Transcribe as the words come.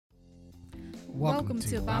Welcome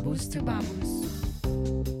to Babus to Babus.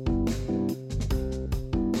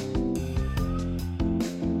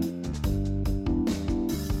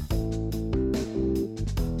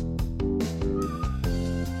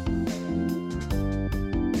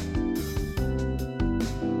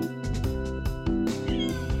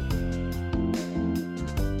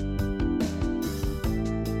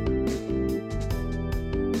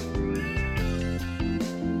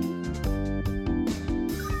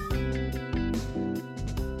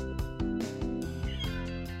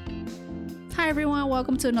 Hi everyone,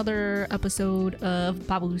 welcome to another episode of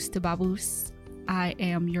Babus to Babus. I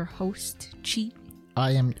am your host, Chi.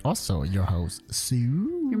 I am also your host,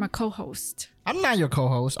 Sue. You're my co-host. I'm not your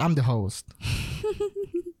co-host. I'm the host.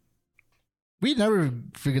 We never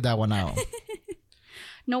figured that one out.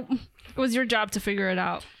 Nope, it was your job to figure it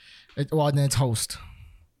out. Well, then it's host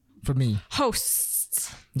for me.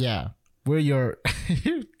 Hosts. Yeah. We're your...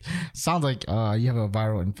 Sounds like you have a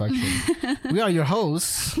viral infection. We are your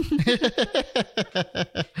hosts.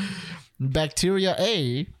 Bacteria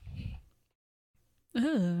A.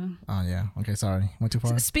 Ugh. Oh, yeah. Okay, sorry. Went too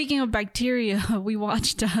far. Speaking of bacteria, we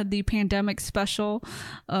watched the pandemic special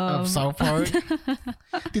Of South Park.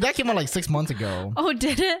 Dude, that came out like 6 months ago. Oh,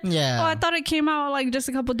 did it? Yeah. Oh, I thought it came out like just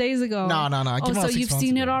a couple days ago. No. It Oh, came out so 6 you've months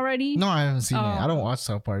seen it ago. already? No, I haven't seen it. I don't watch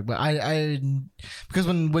South Park, but I because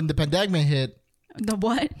when the pandemic hit, The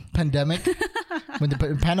what? pandemic when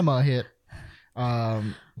the Panama hit, I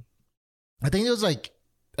think it was like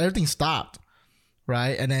everything stopped,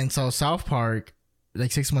 right? And then so South Park,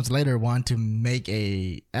 like 6 months later, wanted to make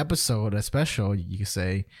a special, you could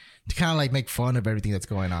say, to kind of like make fun of everything that's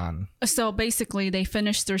going on. So basically, they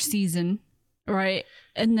finished their season, right?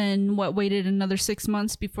 And then waited another 6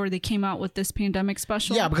 months before they came out with this pandemic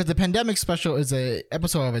special? Yeah, because the pandemic special is a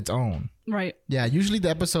episode of its own. Right. Yeah, usually the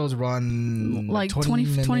episodes run Like 20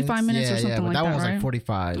 minutes. 25 minutes or something but like that one was right? like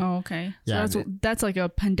 45. Oh, okay. So Yeah, that's like a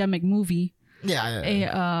pandemic movie.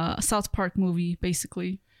 Yeah. A South Park movie,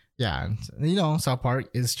 basically. Yeah, you know, South Park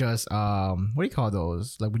is just what do you call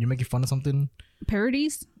those? Like when you're making fun of something?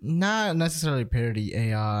 Parodies? Not necessarily parody.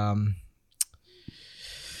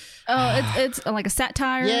 It's like a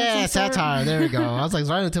satire. Yeah, of some sort? satire. There we go. I was like,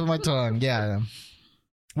 it's right on the tip of my tongue. Yeah.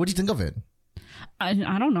 What do you think of it? I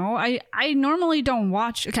don't know. I normally don't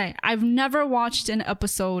watch. Okay, I've never watched an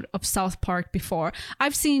episode of South Park before.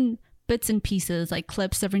 I've seen bits and pieces, like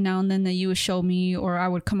clips every now and then that you would show me, or I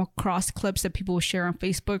would come across clips that people would share on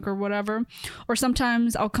Facebook or whatever. Or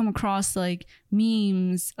sometimes I'll come across like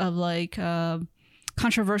memes of like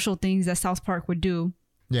controversial things that South Park would do.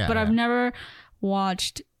 Yeah. But I've never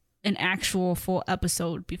watched an actual full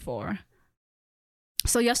episode before.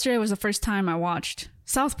 So yesterday was the first time I watched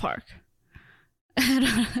South Park. And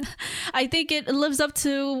I think it lives up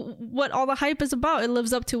to what all the hype is about. It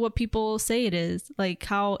lives up to what people say it is, like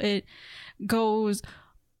how it goes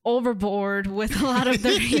overboard with a lot of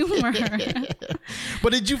their humor.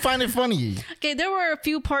 But did you find it funny? Okay, there were a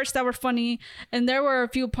few parts that were funny, and there were a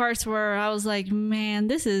few parts where I was like, man,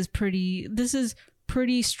 this is pretty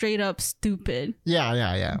straight up stupid.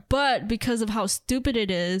 Yeah. But because of how stupid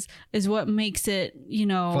it is what makes it,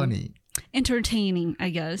 Funny. entertaining, I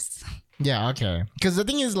guess. Yeah, okay. Because the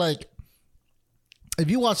thing is, like,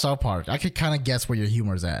 if you watch South Park, I could kind of guess where your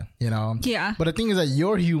humor's at, you know? Yeah. But the thing is that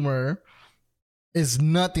your humor is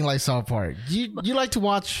nothing like South Park. You like to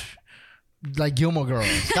watch, like, Gilmore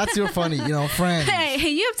Girls. That's your funny, Friends. Hey,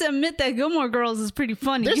 you have to admit that Gilmore Girls is pretty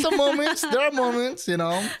funny. There's some moments. There are moments, There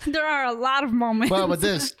are a lot of moments. But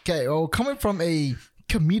this, okay, coming from a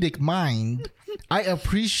comedic mind, I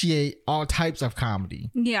appreciate all types of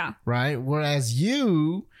comedy, Yeah. right? Whereas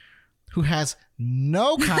you, who has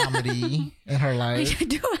no comedy in her life, I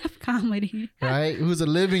do have comedy. right? Who's a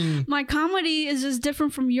living... My comedy is just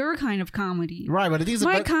different from your kind of comedy. Right, but the thing is...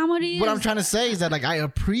 My comedy What is... I'm trying to say is that, like, I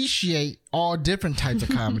appreciate all different types of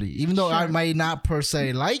comedy. Even though I might not per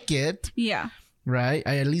se like it, Yeah. right?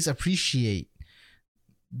 I at least appreciate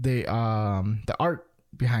the art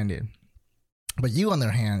behind it. But you, on the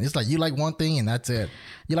other hand, it's like you like one thing and that's it.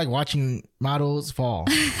 You like watching models fall.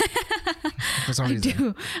 For some I reason.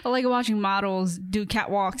 do. I like watching models do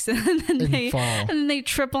catwalks and then fall. and then they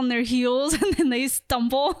trip on their heels and then they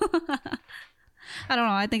stumble. I don't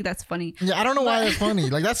know. I think that's funny. Yeah, I don't know why that's funny.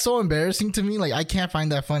 Like, that's so embarrassing to me. Like, I can't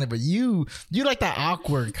find that funny. But you like that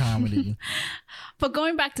awkward comedy. But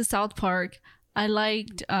going back to South Park, I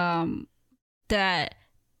liked that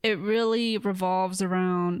it really revolves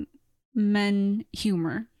around men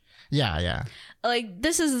humor. Yeah. Like,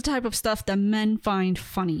 this is the type of stuff that men find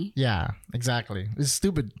funny. Yeah, exactly. It's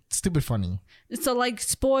stupid funny. So, like,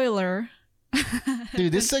 spoiler,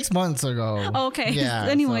 Dude, this 6 months ago. Okay. Yeah.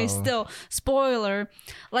 Anyway, so- still, spoiler.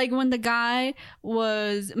 Like when the guy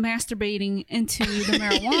was masturbating into the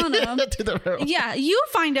marijuana. To the marijuana. Yeah, you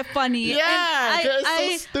find it funny. Yeah, And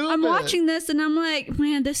it's so stupid. I'm watching this and I'm like,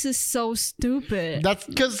 man, this is so stupid. That's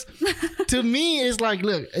because to me it's like,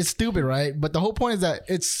 look, it's stupid, right? But the whole point is that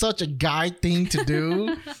it's such a guy thing to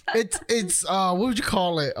do. it's what would you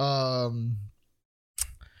call it? Oh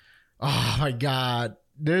my god.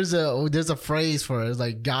 There's a phrase for it. It's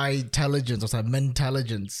like guy intelligence or something,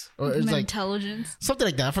 mentelligence. Or it's like Intelligence. something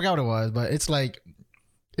like that. I forgot what it was, but it's like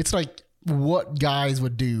what guys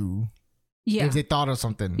would do Yeah. if they thought of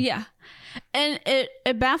something. Yeah. And it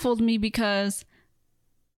baffled me because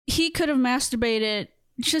he could have masturbated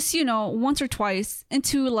just, once or twice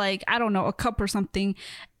into like, I don't know, a cup or something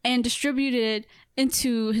and distributed it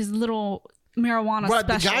into his little marijuana But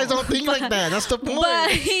the special. guys don't think like that. That's the point.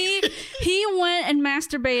 But he went and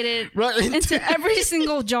masturbated Right into every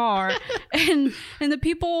single jar. And the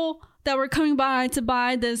people that were coming by to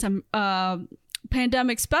buy this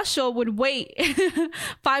pandemic special would wait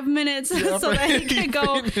 5 minutes so that he could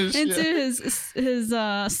go finish, into yeah. his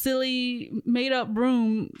silly made up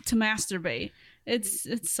room to masturbate. It's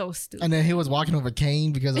so stupid. And then he was walking with a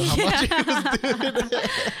cane because of how much he was doing it.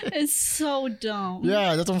 It's so dumb.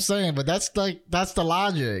 Yeah, that's what I'm saying. But that's the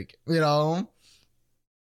logic, Yeah,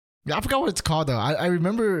 I forgot what it's called though. I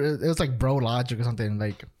remember it was like bro logic or something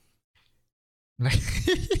like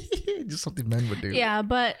just something men would do. Yeah,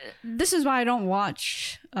 but this is why I don't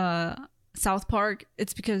watch South Park.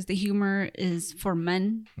 It's because the humor is for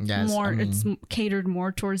men. Yes, more I mean- it's catered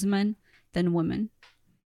more towards men than women.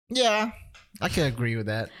 Yeah, I can agree with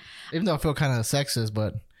that. Even though I feel kind of sexist,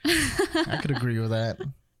 but I could agree with that.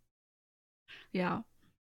 Yeah.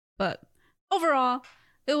 But overall,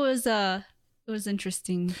 it was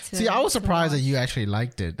interesting to See, I was surprised that watch. you actually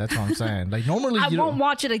liked it. That's what I'm saying. Like normally I you won't don't.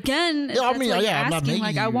 watch it again. if Yeah, I that's mean, what you're yeah, I'm not asking. making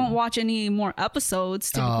Like I you- won't watch any more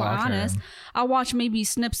episodes to be Oh, quite okay. honest. I'll watch maybe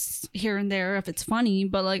snips here and there if it's funny,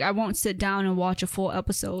 but like I won't sit down and watch a full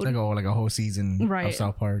episode. like a whole season Right. of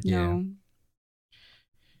South Park. Yeah. No.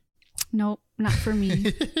 Nope, not for me.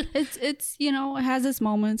 it's it has its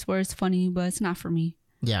moments where it's funny, but it's not for me.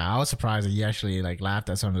 Yeah, I was surprised that you actually like laughed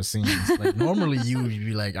at some of the scenes. Like normally you'd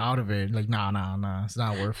be like out of it, like nah, it's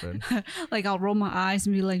not worth it. Like I'll roll my eyes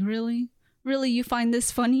and be like, really? Really, you find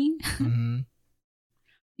this funny? hmm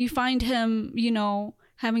You find him,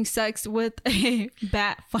 having sex with a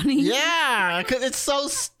bat funny? Yeah, cause it's so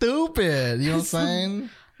stupid. You know what I'm saying?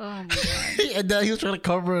 Oh my god. And then he was trying to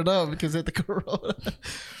cover it up because of the corona.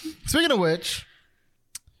 Speaking of which,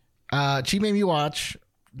 she made me watch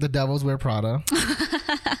The Devils Wear Prada.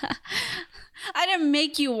 I didn't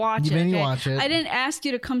make you watch You it. made me okay? watch it. I didn't ask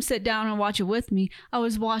you to come sit down and watch it with me. I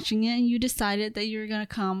was watching it and you decided that you were going to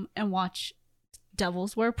come and watch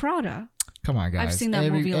Devils Wear Prada. Come on, guys. I've seen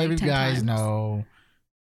that movie like every 10 guys times. know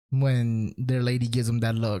when their lady gives them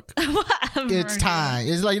that look. Whatever. It's time.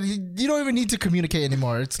 It's like you don't even need to communicate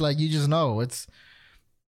anymore. It's like you just know.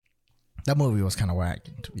 That movie was kind of whack,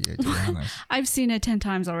 to be honest. I've seen it 10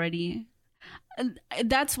 times already. And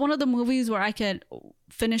that's one of the movies where I could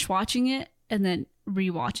finish watching it and then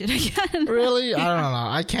rewatch it again. Really? I don't know.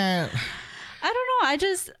 I can't. I don't know.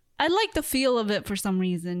 I like the feel of it for some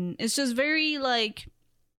reason. It's just very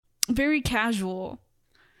very casual.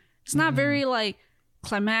 It's not very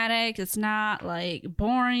climatic. It's not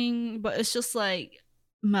boring, but it's just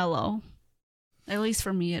mellow. At least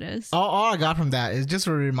for me it is. All I got from that is just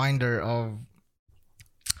a reminder of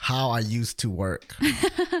how I used to work.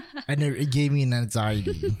 And it gave me an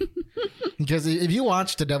anxiety. Because if you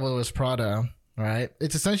watch The Devil Wears Prada, right,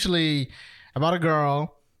 it's essentially about a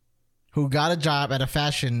girl who got a job at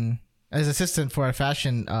as assistant for a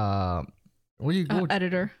fashion,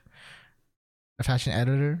 Editor. a fashion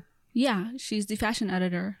editor? Yeah, she's the fashion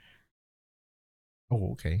editor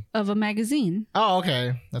Oh, okay. of a magazine. Oh,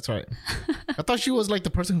 okay. That's right. I thought she was like the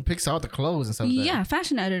person who picks out the clothes and stuff like that. Yeah,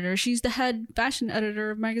 fashion editor. She's the head fashion editor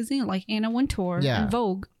of magazine, like Anna Wintour Yeah. and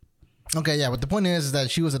Vogue. Okay, yeah, but the point is that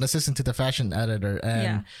she was an assistant to the fashion editor, and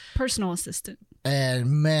Yeah, personal assistant. and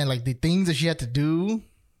man, like the things that she had to do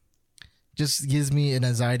just gives me an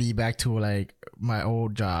anxiety back to like my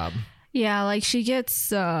old job. Yeah, like she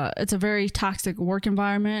gets, it's a very toxic work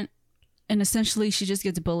environment, and essentially she just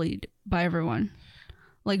gets bullied by everyone,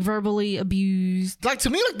 like verbally abused, Like to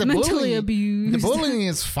me, like the mentally bullying, abused. the bullying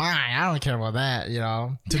is fine. I don't care about that,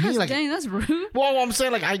 To me, like, dang, that's rude. well, I'm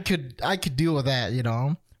saying like I could deal with that,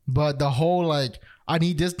 But the whole like I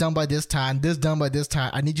need this done by this time, this done by this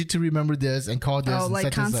time. I need you to remember this and call this. Oh, and like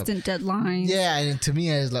set this up. constant deadlines. Yeah, and to me,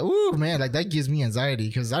 it's like, ooh, man, like that gives me anxiety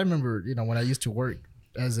because I remember, when I used to work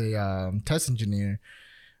test engineer,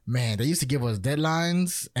 man, they used to give us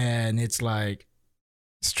deadlines, and it's like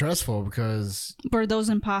stressful because were those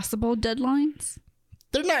impossible deadlines?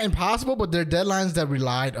 They're not impossible, but they're deadlines that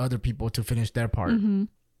relied other people to finish their part,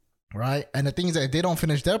 right? And the thing is that if they don't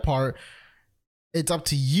finish their part, it's up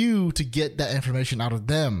to you to get that information out of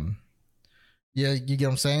them. Yeah, you get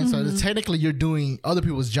what I'm saying? So technically you're doing other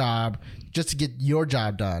people's job just to get your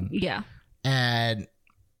job done. Yeah. And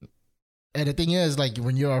the thing is, like,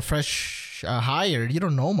 when you're a fresh hire, you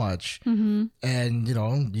don't know much. And, you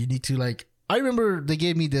know, you need to, like, I remember they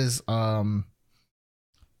gave me this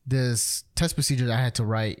this test procedure that I had to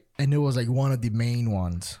write, and it was, like, one of the main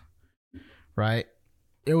ones, right?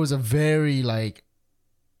 It was a very, like,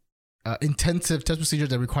 intensive test procedure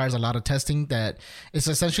that requires a lot of testing. That it's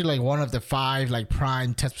essentially like one of the 5 like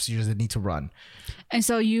prime test procedures that need to run. And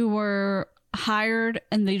so you were hired,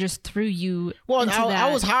 and they just threw you. Well,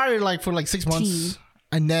 I was hired like for like 6 months,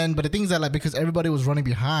 and then but the thing is that, like, because everybody was running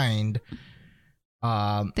behind,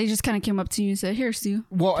 they just kind of came up to you and said, "Here, Stu."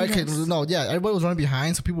 Well, okay, no, yeah, everybody was running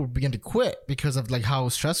behind, so people began to quit because of like how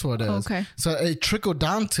stressful it is. Okay, so it trickled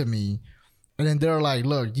down to me. And then they're like,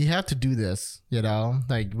 look, you have to do this, you know,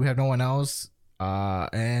 like, we have no one else.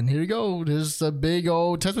 And here you go. There's a big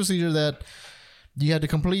old test procedure that you had to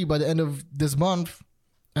complete by the end of this month.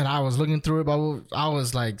 And I was looking through it, but I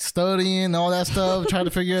was like studying all that stuff, trying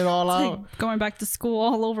to figure it all out. Like going back to school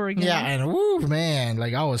all over again. Yeah. And woo, man,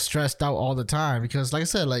 like, I was stressed out all the time because, like I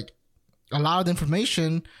said, like, a lot of the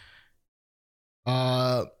information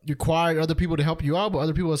required other people to help you out, but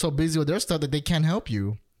other people are so busy with their stuff that they can't help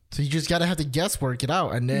you. So you just gotta have to guesswork it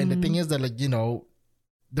out. And then the thing is that, like, you know,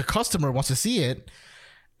 the customer wants to see it,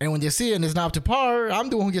 and when they see it and it's not up to par, I'm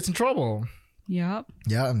the one who gets in trouble. Yep.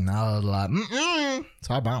 Yeah, and now I was like,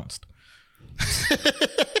 so I bounced.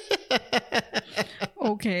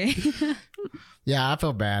 Okay. Yeah, I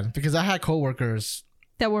felt bad because I had coworkers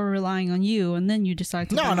that were relying on you, and then you decided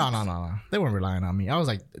to No. They weren't relying on me. I was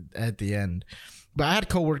like at the end. But I had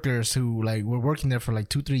coworkers who, like, were working there for like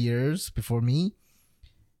 2-3 years before me,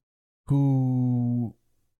 who,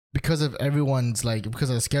 because of everyone's, like, because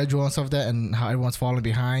of the schedule and stuff like that, and how everyone's falling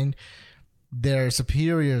behind, their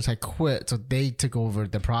superiors had quit, so they took over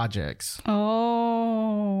the projects.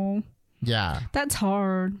 Oh. Yeah. That's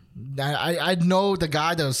hard. I know the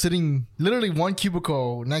guy that was sitting literally one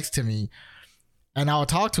cubicle next to me, and I would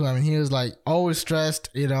talk to him, and he was, like, always stressed,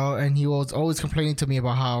 you know, and he was always complaining to me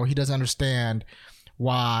about how he doesn't understand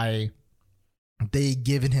why they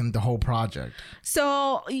given him the whole project.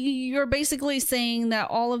 So you're basically saying that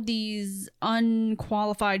all of these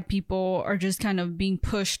unqualified people are just kind of being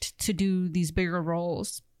pushed to do these bigger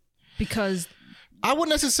roles because I wouldn't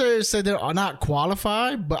necessarily say they're not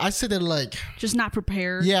qualified, but I say they're, like, just not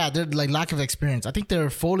prepared. Yeah, they're, like, lack of experience. I think they're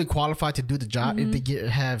fully qualified to do the job if they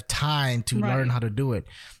have time to learn how to do it.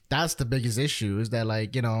 That's the biggest issue, is that,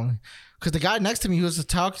 like, you know, because the guy next to me, he was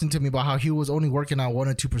talking to me about how he was only working on 1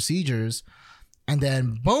 or 2 procedures. And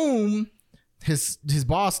then boom, his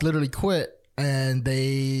boss literally quit, and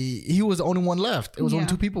he was the only one left. It was only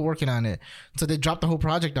 2 people working on it. So they dropped the whole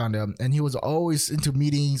project on them, and he was always into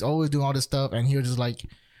meetings, always doing all this stuff, and he was just like,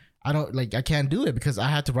 I can't do it because I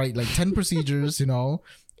had to write like 10 procedures, you know,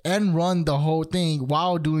 and run the whole thing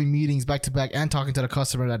while doing meetings back to back and talking to the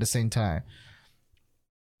customer at the same time.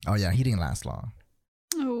 Oh yeah, he didn't last long.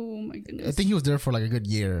 Oh my goodness. I think he was there for like a good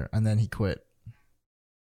year, and then he quit.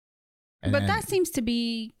 But that seems to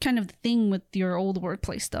be kind of the thing with your old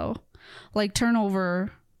workplace, though. Like,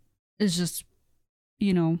 turnover is just,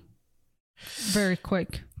 you know, very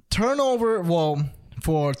quick. Turnover, well,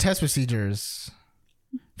 for test procedures,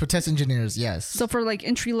 for test engineers, yes. So for, like,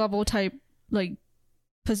 entry-level type, like,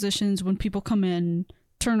 positions, when people come in,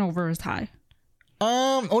 turnover is high.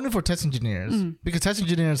 Only for test engineers. Because test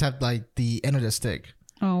engineers have, like, the end of the stick.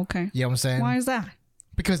 Oh, okay. You know what I'm saying? Why is that?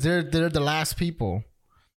 Because they're the last people.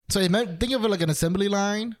 So think of it like an assembly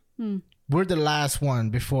line. We're the last one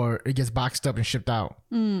before it gets boxed up and shipped out,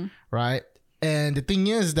 right? And the thing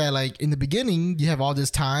is that, like, in the beginning, you have all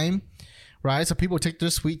this time, right? So people take their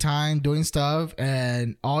sweet time doing stuff,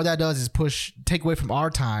 and all that does is take away from our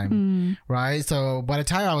time, right? So by the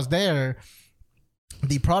time I was there,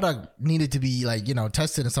 the product needed to be, like, you know,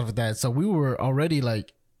 tested and stuff like that. So we were already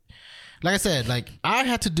like I said, like, I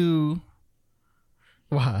had to do.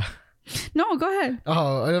 Wow. No, go ahead.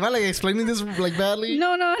 Oh, am I, like, explaining this, like, badly?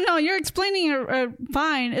 No. You're explaining it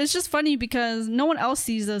fine. It's just funny because no one else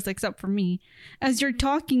sees this except for me. As you're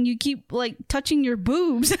talking, you keep, like, touching your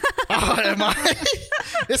boobs. Oh, am I?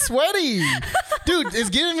 It's sweaty, dude. It's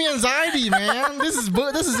giving me anxiety, man. This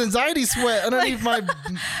is anxiety sweat underneath my.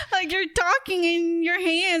 Like, like you're talking and your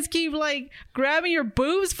hands keep like grabbing your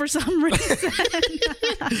boobs for some reason.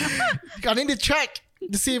 I need to check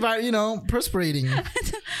to see if I, perspirating.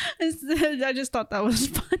 I just thought that was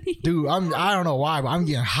funny. Dude, I don't know why, but I'm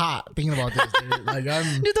getting hot thinking about this, dude. Like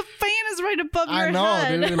Dude, the fan is right above your head.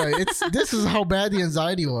 I know, dude. Like this is how bad the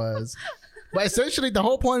anxiety was. But essentially the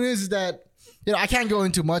whole point is that, I can't go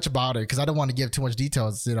into much about it because I don't want to give too much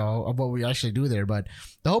details, of what we actually do there. But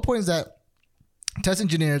the whole point is that test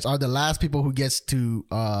engineers are the last people who gets to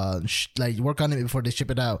work on it before they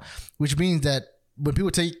ship it out, which means that when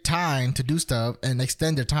people take time to do stuff and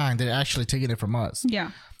extend their time, they're actually taking it from us.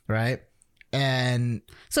 Yeah. Right. And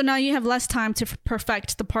so now you have less time to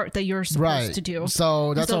perfect the part that you're supposed to do.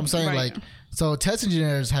 So that's what I'm saying. Right. So test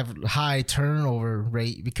engineers have high turnover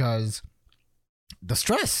rate because the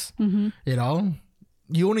stress, you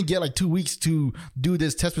only get 2 weeks to do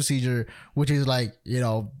this test procedure, which is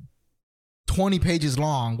 20 pages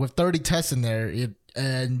long with 30 tests in there.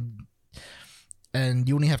 And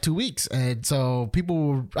you only have 2 weeks. And so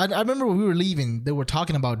people, I remember when we were leaving, they were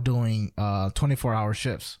talking about doing 24-hour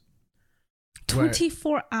shifts.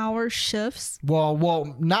 24-hour shifts?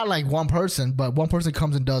 Well, not like one person, but one person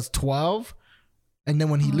comes and does 12. And then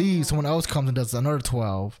when he leaves, someone else comes and does another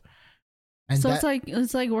 12. And so it's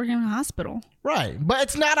like working in a hospital. Right. But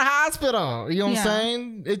it's not a hospital. You know what I'm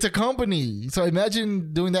saying? It's a company. So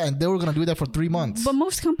imagine doing that, and they were going to do that for 3 months. But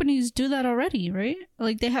most companies do that already, right?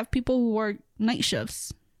 Like they have people who work night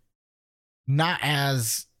shifts. Not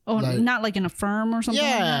as... Oh, not like in a firm or something?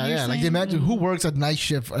 Yeah. Like imagine who works at night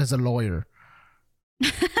shift as a lawyer.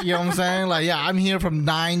 You know what I'm saying? I'm here from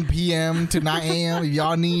 9 p.m. to 9 a.m. If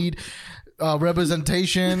y'all need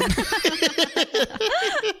representation...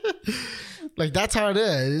 That's how it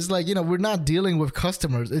is. It's we're not dealing with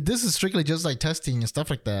customers. This is strictly just testing and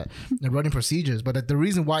stuff like that and running procedures. But the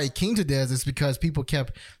reason why it came to this is because people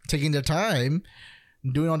kept taking their time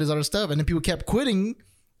doing all this other stuff. And then people kept quitting.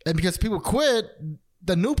 And because people quit,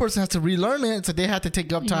 the new person has to relearn it. So they had to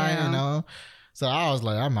take up time, So I was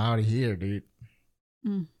like, I'm out of here, dude.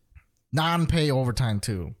 Non-pay overtime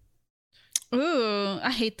too. Ooh,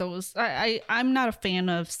 I hate those. I'm not a fan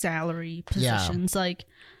of salary positions.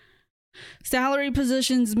 Salary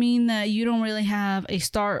positions mean that you don't really have a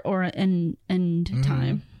start or an end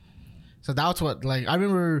time. So that's what, I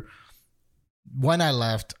remember when I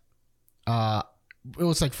left, it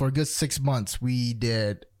was for a good 6 months, we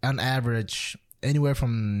did on average anywhere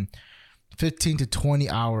from 15 to 20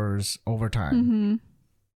 hours overtime.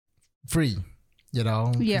 Free,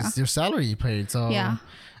 Yeah. Your salary paid. So, yeah.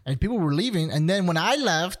 And people were leaving. And then when I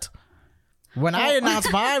left, when I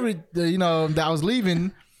announced that I was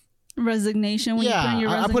leaving, resignation when you put in your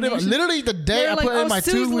resignation. I put it literally the day I put in my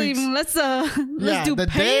Sue's 2 weeks. Leaving. Let's do the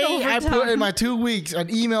paid day overtime. I put in my 2 weeks, an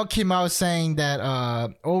email came out saying that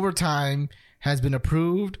overtime has been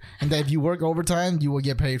approved and that if you work overtime, you will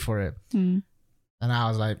get paid for it. And I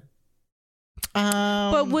was like,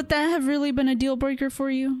 but would that have really been a deal breaker for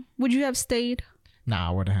you? Would you have stayed? Nah,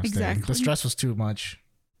 I wouldn't have stayed. The stress was too much.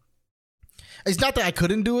 It's not that I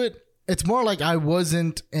couldn't do it. It's more like I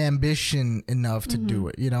wasn't ambitious enough to do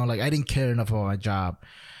it. I didn't care enough about my job.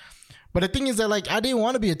 But the thing is that I didn't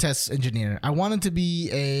want to be a test engineer. I wanted to be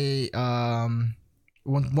a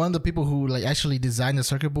one of the people who actually designed the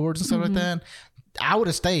circuit boards and stuff like that. I would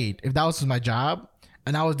have stayed if that was my job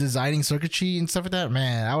and I was designing circuitry and stuff like that.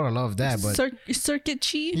 Man, I would have loved that. But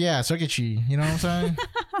circuitry? Yeah, circuitry. You know what I'm saying?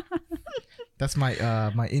 That's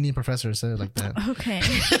my my Indian professor said it like that. Okay.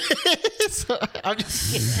 So, I'm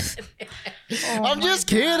just kidding. I'm just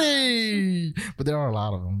kidding. But there are a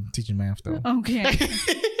lot of them teaching math though. Okay.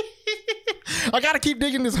 I gotta keep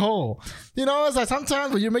digging this hole. It's like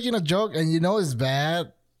sometimes when you're making a joke and it's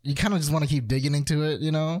bad, you kind of just want to keep digging into it.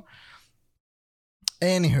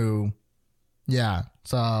 Anywho, yeah.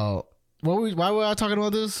 So why were I talking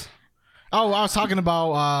about this? Oh, I was talking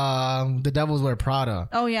about The Devils Wear Prada.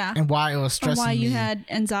 Oh, yeah. And why it was stressing me. Why you had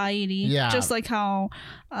anxiety. Yeah. Just like how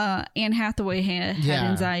Anne Hathaway had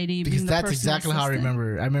anxiety. Because that's exactly how I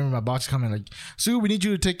remember. I remember my boss coming like, Sue, we need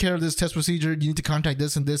you to take care of this test procedure. You need to contact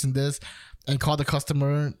this and this and this and call the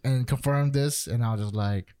customer and confirm this. And I was just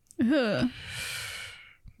like... I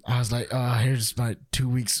was like, here's my 2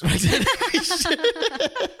 weeks.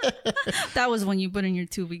 That was when you put in your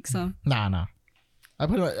 2 weeks, huh? Nah.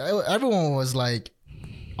 Everyone was like,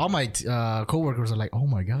 all my coworkers are like, oh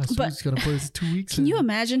my gosh, Sue's gonna put his 2 weeks Can you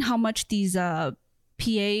imagine how much these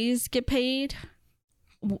PAs get paid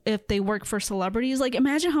if they work for celebrities?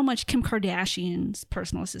 Imagine how much Kim Kardashian's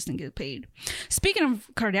personal assistant gets paid. Speaking of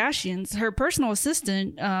Kardashians, her personal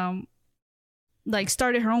assistant like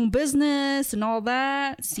started her own business and all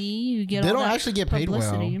that. See, you get They all don't that actually get paid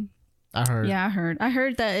publicity. well. I heard. Yeah, I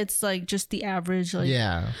heard that it's like just the average. Like,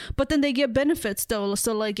 Yeah. but then they get benefits though.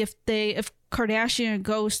 So like if Kardashian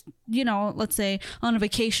goes, you know, let's say on a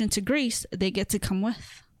vacation to Greece, they get to come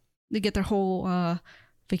with. They get their whole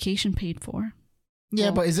vacation paid for. Yeah,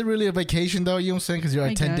 Well, but is it really a vacation though? You know what I'm saying? Because you're I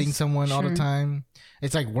attending guess, someone all the sure. time.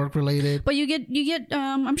 It's like work related. But you get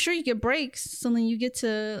I'm sure you get breaks, so then you get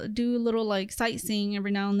to do a little like sightseeing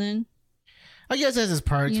every now and then. I guess it has its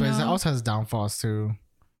perks, You but it know? also has downfalls too.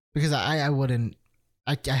 Because I wouldn't.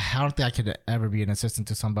 I don't think I could ever be an assistant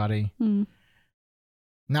to somebody. Hmm.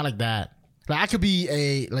 Not like that. Like I could be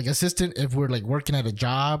a like assistant if we're like working at a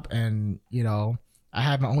job and you know I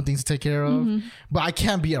have my own things to take care of. Mhm. But I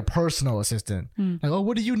can't be a personal assistant. Hmm. Like, oh,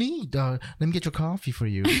 what do you need? Let me get your coffee for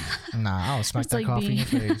you. Nah, I'll smack It's that like coffee in your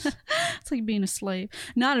face. It's like being a slave.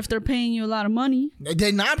 Not if they're paying you a lot of money.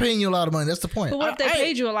 They're not paying you a lot of money. That's the point. But what if they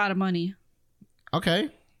paid you a lot of money? Okay.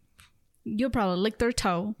 You'll probably lick their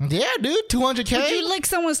toe. Yeah, dude. $200K. Would you lick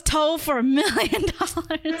someone's toe for $1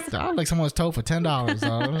 million? I'll lick someone's toe for $10.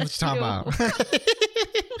 What you talking about?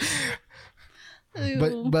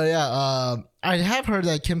 But yeah, I have heard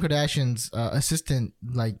that Kim Kardashian's assistant,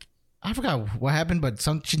 like, I forgot what happened, but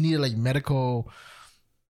she needed like medical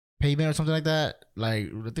payment or something like that. Like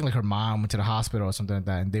I think like her mom went to the hospital or something like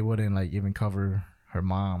that, and they wouldn't like even cover her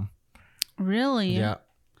mom. Really? Yeah,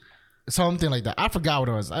 something like that. I forgot what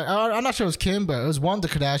it was. I'm not sure it was Kim, but it was one of the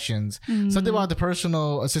Kardashians. Something about the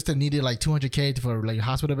personal assistant needed like $200K for like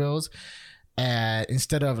hospital bills, and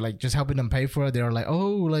instead of like just helping them pay for it, they were like,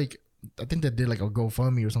 oh, like I think they did like a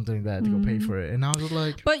GoFundMe or something like that to go pay for it, and I was just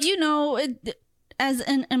like, But you know, as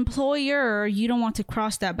an employer, you don't want to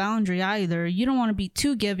cross that boundary either. You don't want to be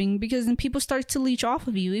too giving because then people start to leech off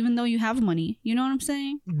of you, even though you have money. You know what I'm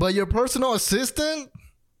saying? but your personal assistant,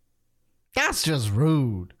 that's just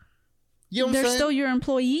rude. You know what I'm They're saying? still your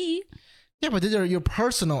employee. Yeah, but they're your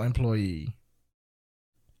personal employee.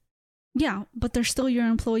 Yeah, but they're still your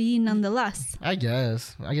employee nonetheless. I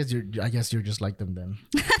guess you're just like them then.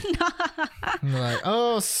 You're like,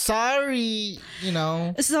 oh, sorry, you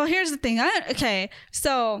know. So here's the thing. Okay,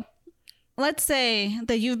 so let's say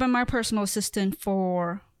that you've been my personal assistant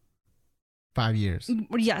for 5 years.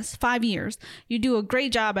 yes, 5 years. You do a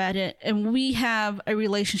great job at it, and we have a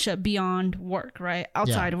relationship beyond work, right?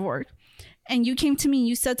 Outside of work. And you came to me and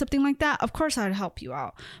you said something like that, of course I'd help you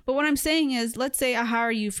out. But what I'm saying is, let's say I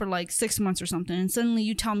hire you for like 6 months or something, and suddenly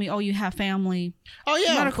you tell me, oh, you have family. Oh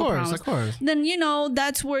yeah, of medical course, problems. of course. Then, you know,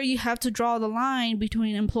 that's where you have to draw the line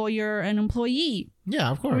between employer and employee. Yeah,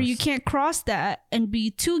 of course. Where you can't cross that and be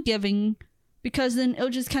too giving, because then it'll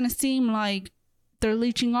just kind of seem like they're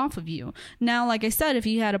leeching off of you. Now, like I said, if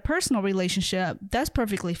you had a personal relationship, that's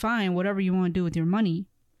perfectly fine. Whatever you want to do with your money.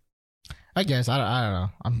 I guess I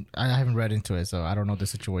don't know. I haven't read into it, so I don't know the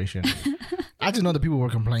situation. I just know that people were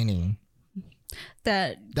complaining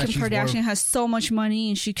That That Kim she's Kardashian has so much money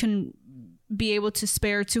and she couldn't be able to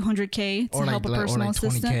spare $200K to or help like a personal or like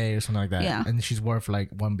assistant. $20K or something like that. Yeah. And she's worth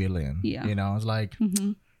like $1 billion. Yeah. You know, it's like,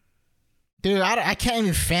 Mm-hmm. dude, I can't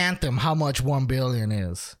even fathom how much $1 billion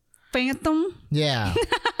is. Phantom? Yeah.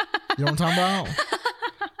 You know what I'm talking about?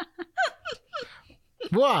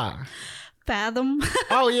 What? Fathom?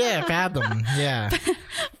 Oh yeah, Fathom. Yeah.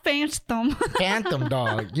 Phantom. Phantom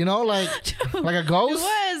dog. You know, like a ghost?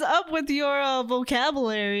 What is up with your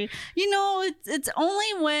vocabulary? You know, it's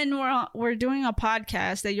only when we're doing a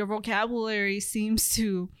podcast that your vocabulary seems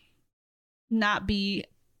to not be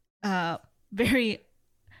very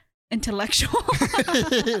intellectual.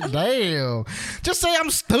 Damn. Just say I'm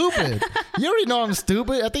stupid. You already know I'm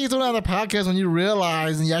stupid. I think it's only on the podcast when you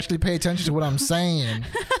realize and you actually pay attention to what I'm saying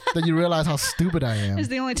that you realize how stupid I am. It's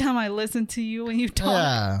the only time I listen to you when you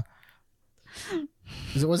talk. Yeah.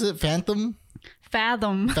 Was it Phantom?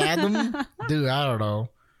 Fathom. Fathom? Dude, I don't know.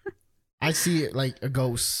 I see it like a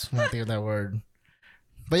ghost when I think of that word.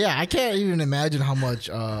 But yeah, I can't even imagine how much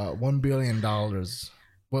 $1 billion,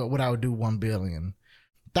 what I would do $1 billion.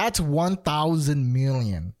 That's 1,000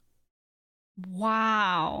 million.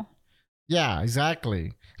 Wow. Yeah,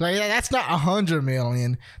 exactly. Like that's not 100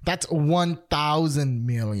 million. That's 1,000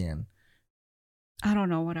 million. I don't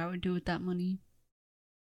know what I would do with that money.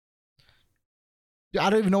 I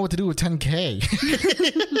don't even know what to do with 10K.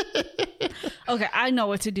 Okay, I know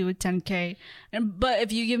what to do with 10K. But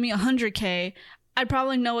if you give me 100K, I'd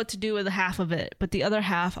probably know what to do with half of it. But the other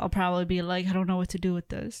half, I'll probably be like, I don't know what to do with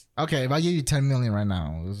this. Okay, if I give you 10 million right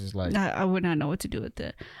now, it's just like I would not know what to do with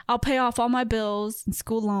it. I'll pay off all my bills and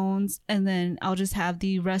school loans, and then I'll just have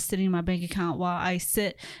the rest sitting in my bank account while I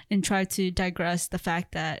sit and try to digress the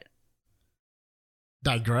fact that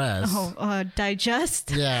digress. Oh,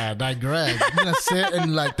 digest. Yeah, digress. You're gonna sit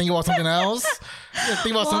and like think about something else.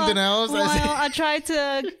 Think about something else. Well, I tried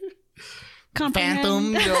to comprehend.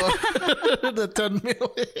 Phantom, the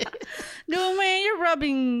treadmill. No, man, you're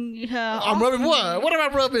rubbing. I'm rubbing what? What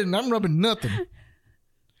am I rubbing? I'm rubbing nothing.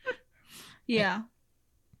 Yeah.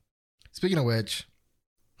 Speaking of which,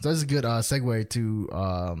 so this is a good segue to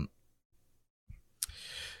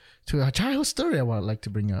a childhood story I would like to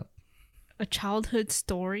bring up. A childhood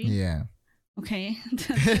story? Yeah. Okay.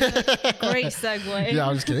 Great segue. Yeah,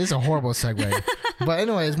 I'm just kidding. It's a horrible segue. But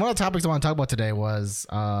anyways, one of the topics I want to talk about today was,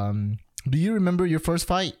 do you remember your first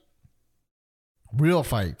fight? Real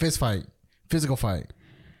fight, fist fight, physical fight.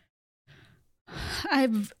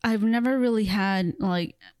 I've never really had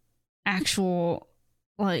like actual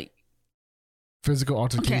like physical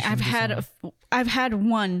altercation. Okay, I've had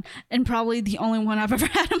one, and probably the only one I've ever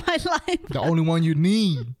had in my life. The only one you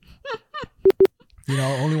need.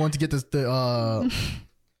 Only one to get yes, the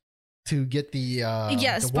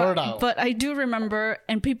word out. But I do remember,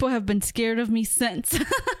 and people have been scared of me since.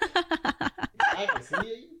 I can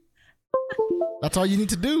see. That's all you need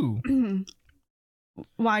to do.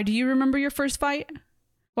 Why? Do you remember your first fight?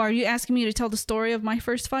 Or are you asking me to tell the story of my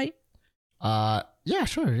first fight? Yeah,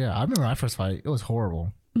 sure. Yeah, I remember my first fight. It was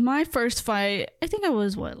horrible. My first fight, I think I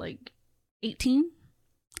was 18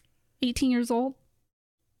 years old.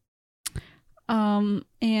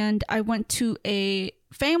 And I went to a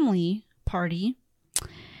family party,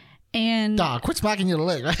 and quit smacking your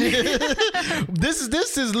leg. This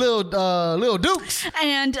is little Dukes,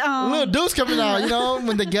 and little Dukes coming out.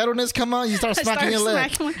 When the ghetto-ness come out, you start smacking your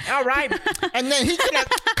leg. All right, and then he gonna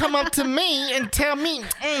come up to me and tell me,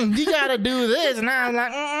 you gotta do this, and I'm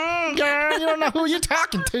like, girl, you don't know who you're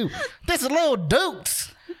talking to. This is little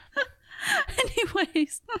Dukes.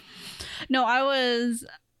 Anyways, no, I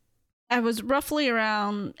was roughly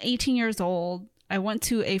around 18 years old. I went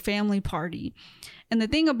to a family party. And the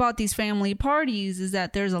thing about these family parties is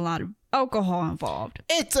that there's a lot of alcohol involved.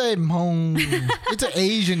 It's an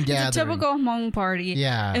Asian gathering. It's a typical Hmong party.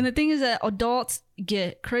 Yeah. And the thing is that adults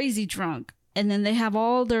get crazy drunk. And then they have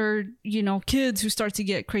all their, kids who start to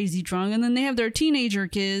get crazy drunk. And then they have their teenager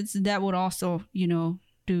kids that would also,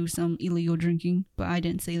 do some illegal drinking. But I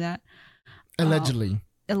didn't say that. Allegedly.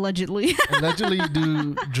 Allegedly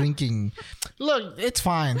do drinking. Look, it's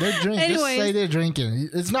fine. They're drinking. Just say they're drinking.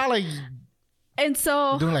 It's not like... And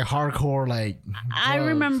so doing like hardcore drugs. I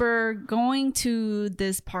remember going to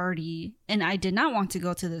this party, and I did not want to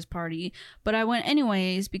go to this party, but I went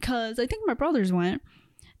anyways because I think my brothers went,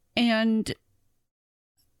 and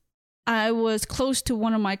I was close to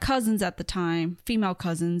one of my cousins at the time, female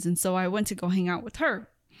cousins, and so I went to go hang out with her.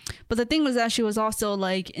 But the thing was that she was also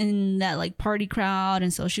like in that like party crowd,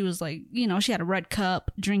 and so she was like, she had a red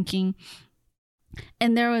cup drinking,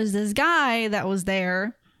 and there was this guy that was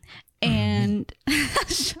there. And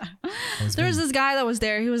there was this guy that was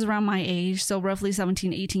there. He was around my age, so roughly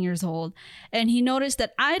 17, 18 years old. And he noticed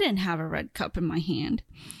that I didn't have a red cup in my hand.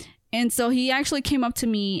 And so he actually came up to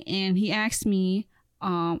me and he asked me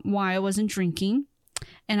why I wasn't drinking.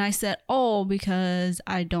 And I said, because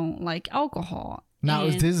I don't like alcohol. Now,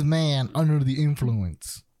 is this man under the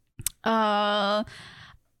influence? I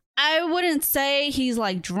wouldn't say he's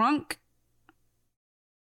like drunk.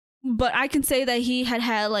 But I can say that he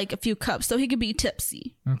had like a few cups, so he could be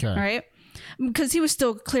tipsy. Okay. Right? Because he was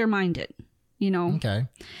still clear-minded, Okay.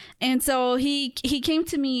 And so he came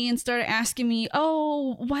to me and started asking me,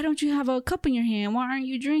 why don't you have a cup in your hand? Why aren't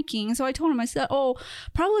you drinking? And so I told him, I said,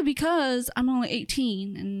 probably because I'm only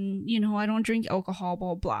 18 and, I don't drink alcohol,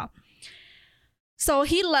 blah, blah. So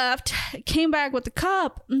he left, came back with the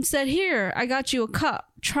cup and said, here, I got you a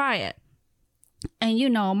cup. Try it. And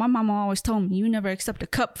my mama always told me, you never accept a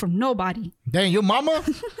cup from nobody. Dang, your mama?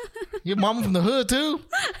 Your mama from the hood too?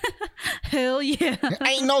 Hell yeah.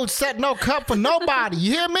 Ain't no cup for nobody.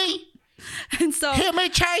 You hear me? And so hear me,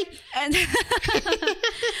 Che? And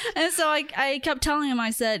so I kept telling him, I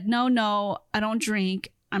said, no, I don't drink.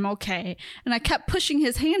 I'm okay. And I kept pushing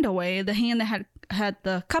his hand away, the hand that had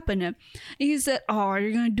the cup in it. And he said, are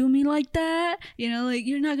you gonna do me like that?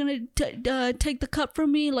 You're not gonna take the cup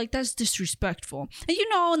from me? Like, that's disrespectful. And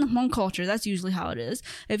in the Hmong culture, that's usually how it is.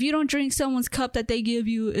 If you don't drink someone's cup that they give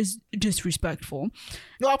you, is disrespectful.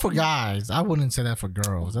 No, for guys. I wouldn't say that for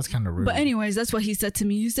girls. That's kind of rude. But anyways, that's what he said to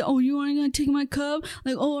me. He said, you aren't gonna take my cup?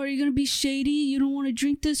 Like, are you gonna be shady? You don't want to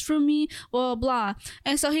drink this from me? Blah, blah.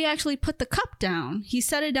 And so he actually put the cup down. He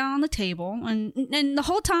set it down on the table. And the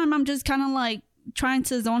whole time I'm just kind of like, trying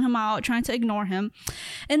to zone him out, trying to ignore him.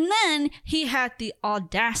 And then he had the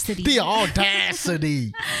audacity.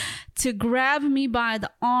 To grab me by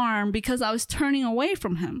the arm because I was turning away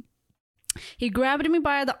from him. He grabbed me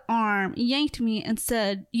by the arm, yanked me, and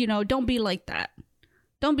said, don't be like that.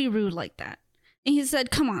 Don't be rude like that. And he said,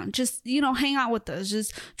 come on, just, hang out with us.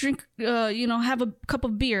 Just drink, have a cup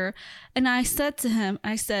of beer. And I said to him,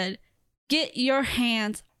 get your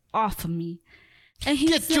hands off of me. And he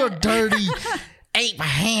said, your dirty ape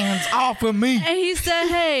hands off of me. And he said,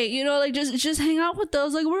 hey, just hang out with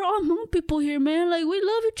us. Like, we're all normal people here, man. Like, we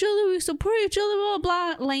love each other. We support each other, blah,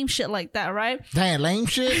 blah, blah. Lame shit like that, right? Damn, lame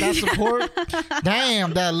shit? That support?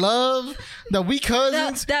 Damn, that love? That we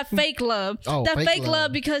cousins? That fake love. Oh, that fake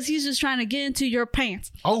love because he's just trying to get into your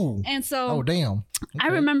pants. Oh. And so. Oh, damn. Okay. I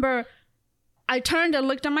remember I turned and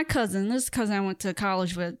looked at my cousin. This cousin I went to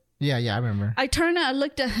college with. Yeah, I remember. I turned and I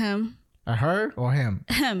looked at him. At her or him?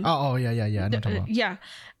 Him. Oh, yeah. I know what you're talking about. Yeah.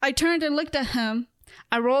 I turned and looked at him.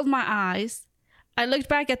 I rolled my eyes. I looked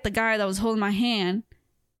back at the guy that was holding my hand.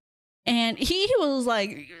 And he was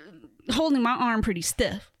like holding my arm pretty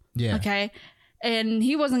stiff. Yeah. Okay. And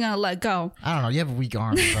he wasn't going to let go. I don't know. You have a weak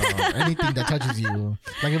arm. So anything that touches you.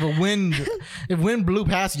 Like if wind blew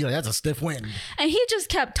past you, like, that's a stiff wind. And he just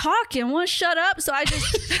kept talking. Wouldn't shut up. So I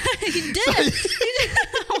just, he did.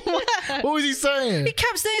 What was he saying? He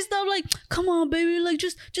kept saying stuff like, come on, baby. Like,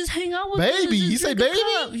 just hang out with us. Baby? He said baby?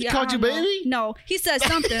 He called you baby? No. He said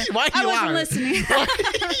something. Why you I wasn't listening.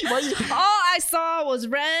 Why All I saw was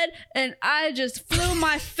red, and I just flew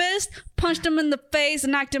my fist, punched him in the face,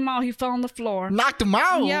 and knocked him out. He fell on the floor. Knocked him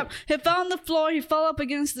out? Yep. He fell on the floor. He fell up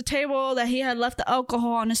against the table that he had left the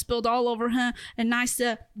alcohol, and it spilled all over him. And I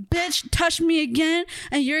said, bitch, touch me again,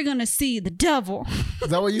 and you're going to see the devil. Is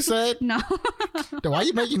that what you said? No. Why are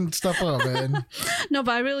you making stuff up, man? No,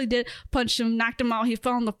 but I really did punch him, knocked him out. He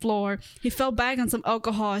fell on the floor. He fell back on some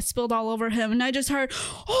alcohol. It spilled all over him. And I just heard,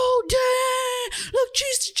 oh, dang, look,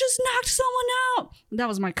 Jesus just knocked someone out. That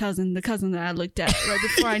was my cousin, the cousin that I looked at right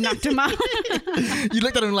before I knocked him out. You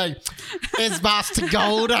looked at him like, it's about to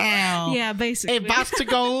go down. Yeah, basically. It's about to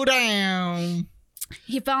go down.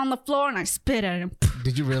 He fell on the floor and I spit at him.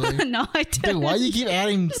 Did you really? No, I didn't. Dude, why you keep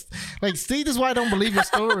adding? Like, see, this is why I don't believe your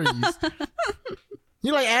stories.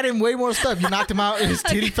 You like adding way more stuff. You knocked him out and his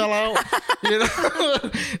titty fell out.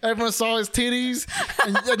 Everyone saw his titties.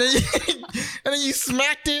 And then you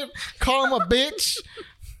smacked it, called him a bitch.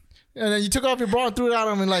 And then you took off your bra and threw it at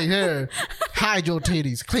him and like, here, hide your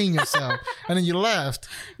titties, clean yourself. And then you left.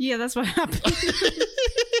 Yeah, that's what happened.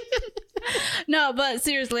 No, but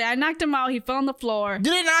seriously, I knocked him out. He fell on the floor. You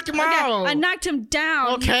didn't knock him out. I knocked him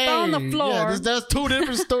down. Okay. He fell on the floor. Yeah, that's two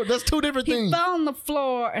different That's two different things. He fell on the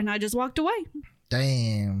floor and I just walked away.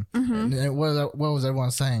 Damn. Mm-hmm. And what was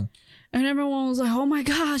everyone saying? And everyone was like, oh my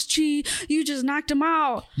gosh, Chi, you just knocked him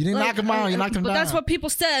out. You didn't knock him out, you knocked him down. But that's what people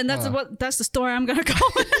said, and that's the story I'm gonna go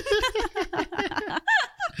with.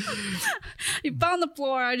 He fell on the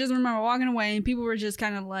floor. I just remember walking away and people were just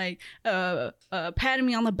kind of like patting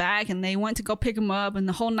me on the back, and they went to go pick him up, and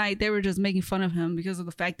the whole night they were just making fun of him because of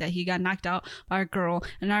the fact that he got knocked out by a girl.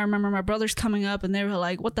 And I remember my brothers coming up and they were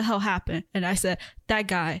like, what the hell happened? And I said, that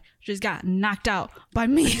guy just got knocked out by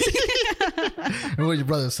me. And what did your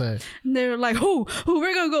brother say? And they were like, who?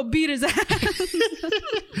 We're gonna go beat his ass.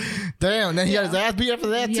 Damn, then he got his ass beat after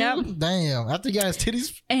that too? Yep. Damn, after he got his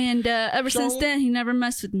titties. And ever since then, he never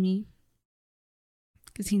messed with me.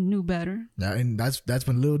 Because he knew better. Yeah, and that's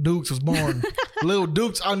when Lil Dukes was born. Lil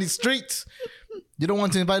Dukes on these streets. You don't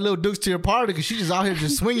want to invite Lil Dukes to your party because she's just out here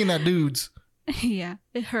just swinging at dudes. Yeah,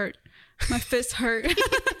 it hurt. My fist hurt.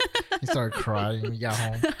 You started crying when you got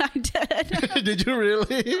home. I did. Did you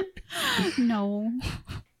really? No.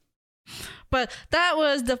 But that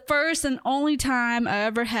was the first and only time I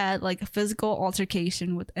ever had like a physical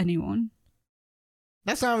altercation with anyone.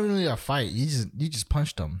 That's not really a fight. You just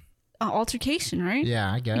punched them. Altercation, right?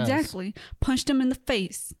 Yeah, I guess. Exactly. Punched him in the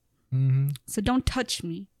face. Mm-hmm. So don't touch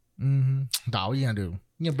me. Mm-hmm. Nah, what are you gonna do?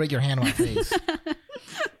 You gonna break your hand on my face.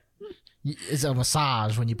 It's a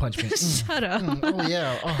massage when you punch me. Shut up. Oh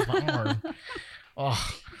yeah. Oh, my arm.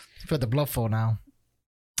 Oh, you feel the blood flow now.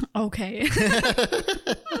 Okay.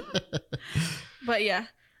 But yeah,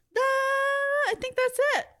 I think that's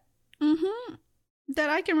it. Mm-hmm. That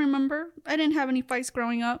I can remember. I didn't have any fights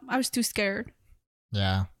growing up. I was too scared.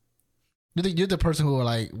 Yeah. You're the person who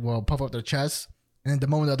will puff up their chest, and the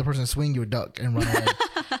moment the other person swing, you duck and run away.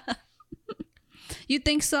 You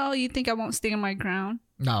think so? You think I won't stand my ground?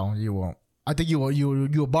 No, you won't. I think you will. You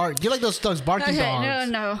will bark. You're like those barking dogs.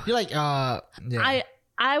 No. You're like yeah.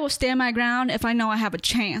 I will stand my ground if I know I have a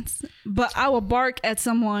chance, but I will bark at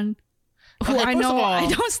someone who Okay, I first know of all- I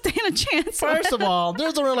don't stand a chance. First with. of all,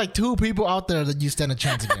 there's only like 2 people out there that you stand a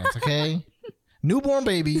chance against, okay? Newborn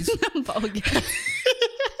babies Bogus.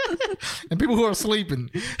 and people who are sleeping.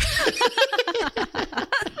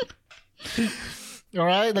 All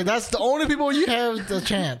right? Like, that's the only people you have the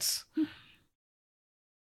chance.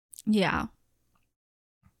 Yeah.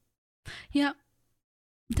 Yeah.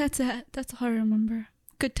 That's it. That's all I remember.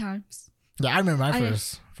 Good times. Yeah, I remember my I-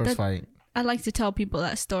 first that- fight. I like to tell people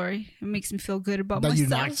that story. It makes me feel good about That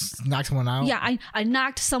myself. you knocked someone out? Yeah, I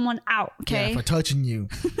knocked someone out, okay? Yeah, for touching you.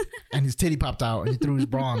 And his titty popped out and you threw his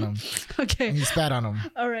bra on him. And Okay. you spat on him.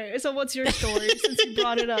 All right. So what's your story since you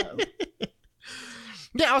brought it up?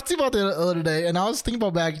 Yeah, I was thinking about that the other day, and I was thinking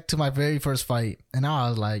about back to my very first fight, and I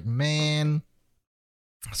was like, man,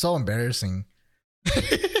 so embarrassing.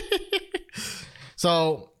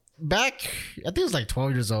 So back, I think it was like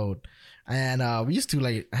 12 years old, and we used to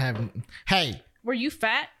like have, hey, Were you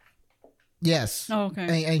fat? yes, Oh,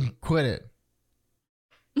 okay. and quit it.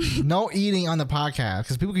 No eating on the podcast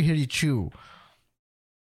because people can hear you chew.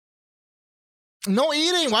 No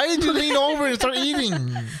eating. Why did you lean over and start eating?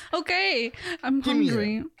 Okay. I'm Give me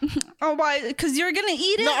hungry. Oh, why? Because you're going to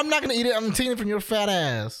eat it? No, I'm not gonna eat it. I'm taking it from your fat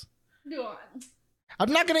ass. Go on.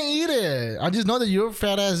 I'm not gonna eat it. I just know that your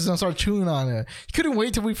fat ass is gonna start chewing on it. You couldn't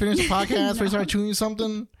wait till we finish the podcast before you start chewing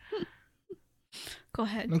something. Go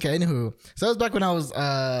ahead. Okay, anywho. So that was back when I was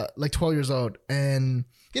like 12 years old. And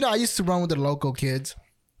you know, I used to run with the local kids,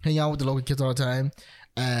 hang out with the local kids all the time.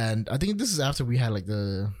 And I think this is after we had like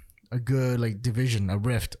a good like division, a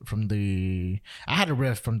rift from I had a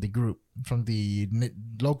rift from the group, from the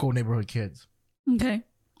local neighborhood kids. Okay.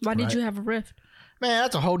 Why did Right. you have a rift? Man,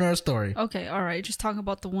 that's a whole nother story. Okay. All right. Just talk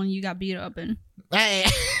about the one you got beat up in. Hey,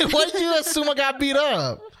 why did you assume I got beat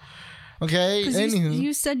up? Okay, Because anywho.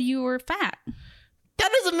 you said you were fat. That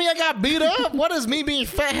doesn't mean I got beat up. What does me being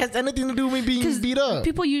fat has anything to do with me being 'Cause beat up?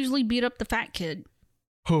 People usually beat up the fat kid.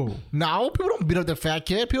 Who? No, people don't beat up the fat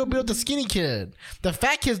kid. People beat up the skinny kid. The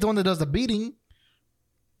fat kid's the one that does the beating.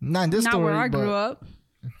 Not in this Not story. where I but- grew up.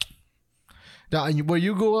 Now, where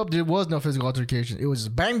you grew up, there was no physical altercation. It was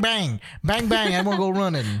just bang, bang, bang, bang. Everyone go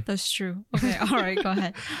running. That's true. Okay. All right. Go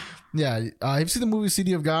ahead. Yeah. Have you seen the movie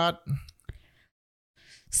City of God?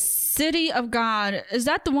 City of God. Is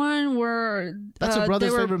that the one where That's your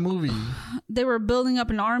brother's they were, favorite movie. They were building up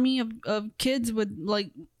an army of kids with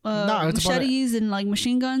like No, it's about machetes and like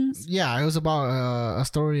machine guns? Yeah, it was about a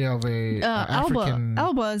story of a African.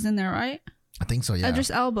 Elba is in there, right? I think so. Yeah. Idris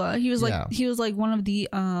Elba. He was like Yeah. he was like one of the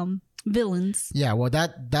villains. Yeah, well,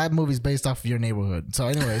 that movie's based off of your neighborhood. So,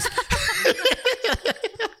 anyways,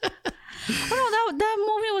 Oh no, that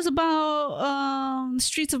movie was about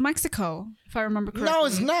streets of Mexico, if I remember correctly. no,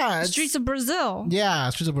 it's not. It's- Streets of Brazil. Yeah,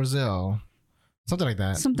 Streets of Brazil, something like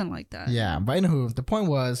that. Something like that. Yeah, but anywho, the point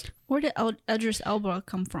was, Where did Idris Elba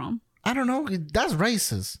come from? I don't know. That's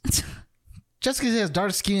racist. Just because he has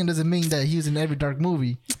dark skin doesn't mean that he's in every dark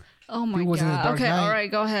movie. Oh my wasn't in The god. Dark Okay, Knight. all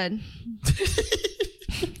right, go ahead.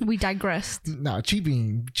 We digressed. No,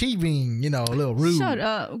 cheating, you know, a little rude. Shut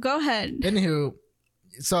up. Go ahead. Anywho,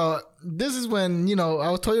 so this is when, you know, I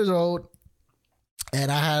was 12 years old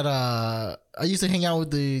and I used to hang out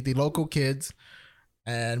with the local kids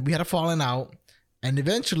and we had a falling out. And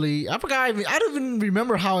eventually, I don't even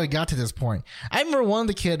remember how it got to this point. I remember one of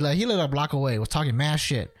the kids, like, he lived a block away, was talking mad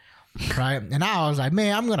shit, right? And I was like,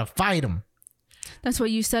 man, I'm going to fight him. That's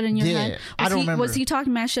what you said in your Yeah, head. I don't remember. Was he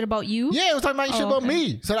talking mad shit about you? Yeah, he was talking mad shit about okay.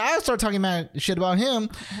 me. So I started talking mad shit about him.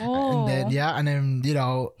 Oh. And then, you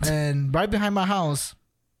know, and right behind my house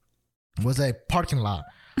was a parking lot.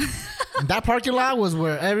 And that parking lot was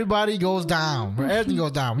where everybody goes down, where everything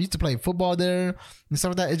goes down. We used to play football there and stuff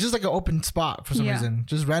like that. It's just like an open spot for some Yeah. reason.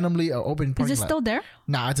 Just randomly an open parking Is it lot. still there?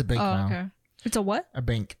 Nah, it's a bank Oh, now. okay. It's a what? A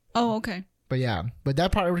bank. Oh, okay. But yeah, but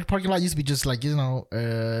that parking lot used to be just like, you know,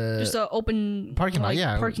 Just an open parking lot, like,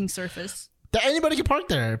 yeah. parking surface. that anybody could park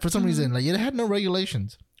there for Mm-hmm. some reason. Like, it had no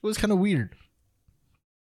regulations. It was kind of weird.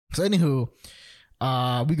 So anywho,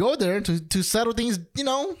 we go there to settle things, you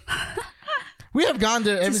know. We have gone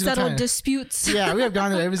there To every single settle time. disputes. Yeah, we have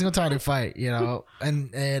gone there every single time to fight, you know.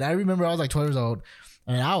 And I remember I was like 12 years old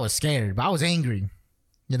and I was scared, but I was angry.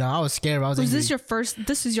 You know, I was scared. But I was Was angry. this your first?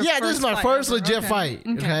 This is your Yeah, first this is my fight first ever. legit Okay. fight.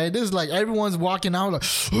 Okay. This is like everyone's walking out like,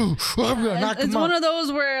 ooh, I'm gonna knock It's him out. one of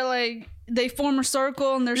those where like they form a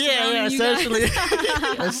circle and they're Yeah, surrounding you guys.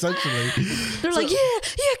 essentially. Essentially. They're like, yeah,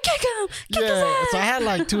 kick him, kick his Yeah, ass. so I had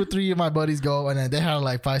like 2 or 3 of my buddies go, and then they had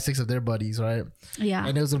like 5, 6 of their buddies, right? Yeah.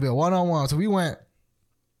 And it was gonna be a 1-on-1. So we went,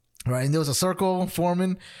 right, and there was a circle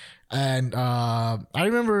forming, and I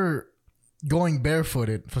remember going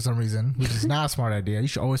barefooted for some reason, which is not a smart idea. You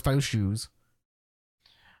should always fight with shoes.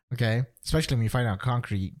 Okay, especially when you find out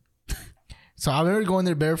concrete. So I remember going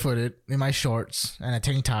there barefooted in my shorts and a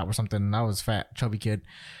tank top or something. And I was fat, chubby kid,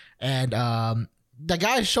 and the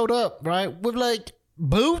guy showed up right with like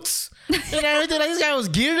boots and everything. Like, this guy was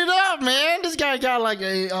geared it up, man. This guy got like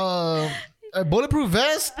a bulletproof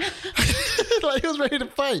vest. Like he was ready to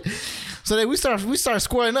fight. So then we start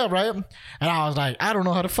squaring up, right? And I was like, I don't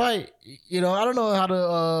know how to fight. I don't know how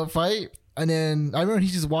to fight. And then I remember he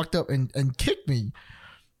just walked up and kicked me.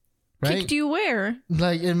 Right? Kicked you where?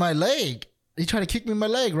 Like in my leg. He tried to kick me in my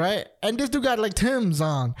leg, right? And this dude got like Tim's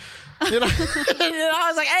on. And I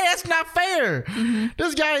was like, hey, that's not fair. Mm-hmm.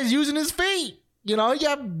 This guy is using his feet. He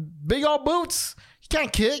got big old boots. He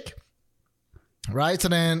can't kick. Right? So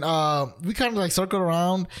then we kind of like circled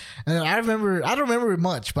around. And I don't remember it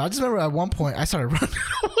much, but I just remember at one point I started running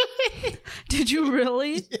away. Did you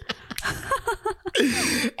really?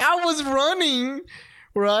 I was running,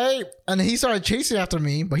 right? And he started chasing after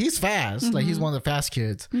me, but he's fast. Mm-hmm. Like he's one of the fast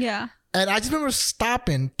kids. Yeah. And I just remember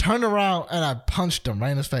stopping, turned around, and I punched him right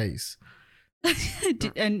in his face.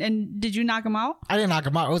 and did you knock him out? I didn't knock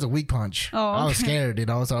him out. It was a weak punch. Oh, okay. I was scared,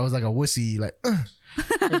 so I was like a wussy, like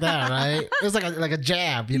that, right? It was like a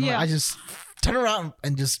jab, Yeah. I just turned around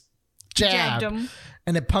and just jabbed him,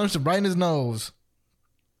 and it punched him right in his nose,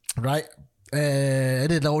 right? It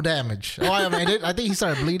did no damage. I think he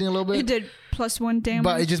started bleeding a little bit. It did +1 damage,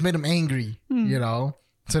 but it just made him angry,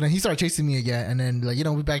 So then he started chasing me again, and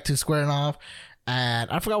then we back to squaring off, and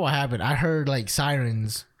I forgot what happened. I heard like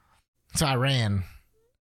sirens, so I ran.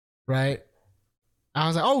 Right, I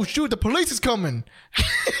was like, "Oh shoot, the police is coming!"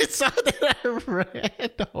 So then I ran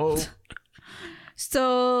home.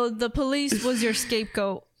 So the police was your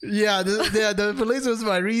scapegoat. Yeah, the police was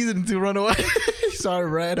my reason to run away. So I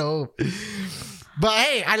ran home. But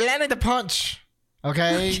hey, I landed the punch.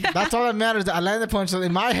 Okay, that's all that matters. I landed the punch. So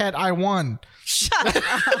in my head, I won. Shut up.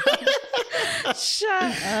 Shut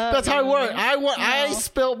up. That's how it worked. I won. No. I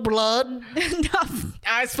spilled blood. No.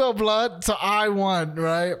 I spilled blood, so I won,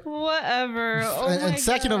 right? Whatever. Oh and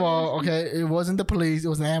second of all, okay, it wasn't the police. It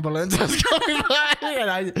was an ambulance that was coming by.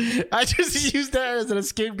 And I just used that as an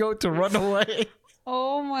scapegoat to run away.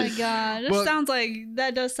 Oh my God.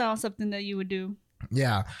 That does sound something that you would do.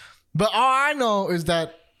 Yeah. But all I know is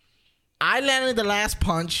that I landed the last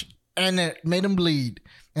punch and it made him bleed.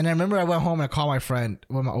 And I remember I went home and I called my friend,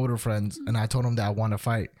 one of my older friends, and I told him that I want to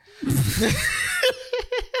fight.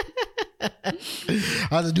 I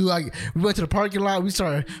was like, dude, we went to the parking lot, we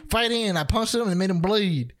started fighting, and I punched him and it made him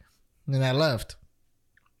bleed. And then I left.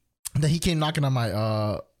 And then he came knocking on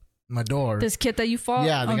my door. This kid that you fought?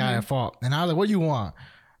 Yeah, the guy I fought. And I was like, what do you want?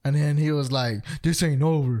 And then he was like, this ain't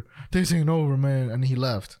over. This ain't over, man. And he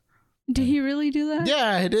left. Did he really do that?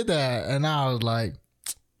 Yeah, he did that. And I was like,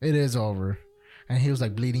 it is over. And he was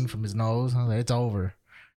like bleeding from his nose. I was like, it's over.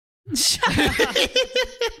 Shut up.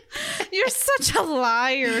 You're such a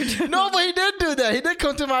liar. Dude. No, but he did do that. He did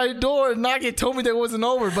come to my door and knock and told me that it wasn't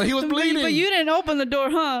over, but he was bleeding. But you didn't open the door,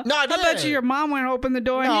 huh? No, I did. I bet you your mom went and opened the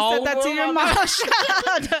door and he said that to your mom.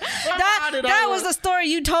 That was the story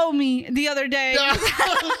you told me the other day.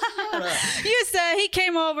 You said he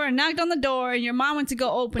came over and knocked on the door and your mom went to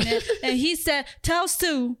go open it and he said, tell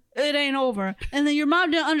Sue it ain't over. And then your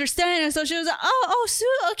mom didn't understand it, so she was like, oh,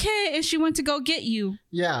 Sue, okay. And she went to go get you.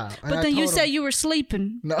 Yeah. But then you said you were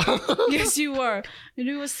sleeping. No. Yes, you were. And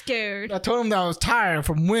you was scared. I told him that I was tired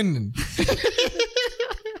from winning.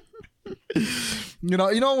 You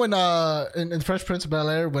know when in Fresh Prince of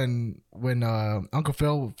Bel-Air when Uncle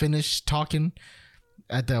Phil finished talking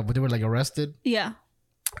when they were like arrested? Yeah.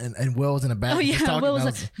 And Will was in the back. Oh yeah, Will was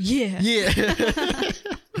like, yeah. Yeah.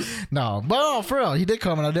 No, but for real, he did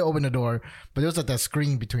come and I did open the door, but there was like that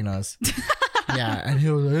screen between us. Yeah, and he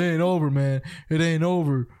was like, it ain't over, man. It ain't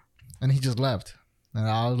over. And he just left. And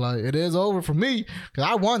I was like, it is over for me because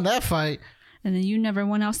I won that fight. And then you never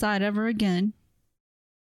went outside ever again.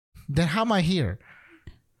 Then how am I here?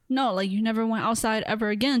 No, like you never went outside ever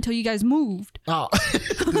again until you guys moved. Oh,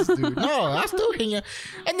 this dude. No, I still hanging out.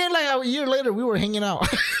 And then like a year later, we were hanging out.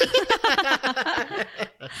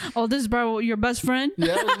 Oh, this is bro, your best friend?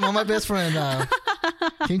 Yeah, my best friend.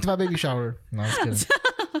 Came to my baby shower. No, I was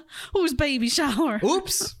kidding. Whose baby shower?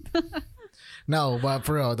 Oops. No, but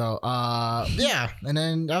for real though. Yeah. And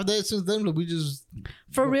then after that, since then, we just...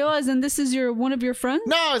 For real? As in this is one of your friends?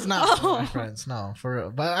 No, it's not one of my friends. No, for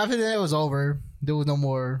real. But after that, it was over. There was no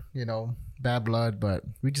more, bad blood, but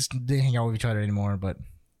we just didn't hang out with each other anymore. But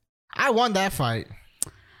I won that fight.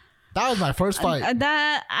 That was my first fight.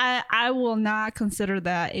 I will not consider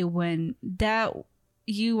that a win. That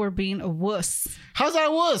you were being a wuss. How's that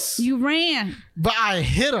a wuss? You ran. But I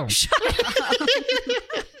hit him. Shut up.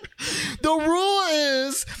 The rule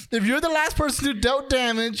is If you're the last person who dealt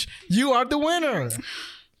damage, you are the winner.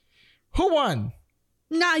 Who won?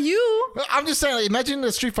 Not you. I'm just saying, like, imagine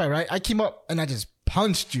the street fight, right? I came up and I just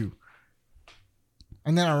punched you.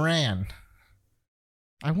 And then I ran.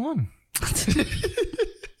 I won.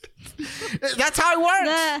 That's how it works.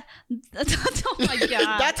 Oh my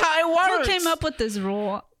God. That's how it works. Who came up with this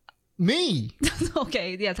rule? Me.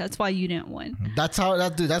 Okay, yeah, that's why you didn't win. That's how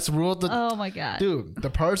that dude. That's the rule. Oh my God, dude. The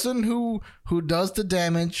person who does the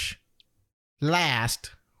damage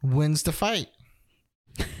last wins the fight.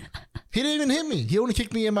 He didn't even hit me. He only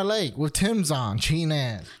kicked me in my leg with Tim's on, cheating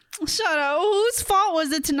ass. Shut up. Whose fault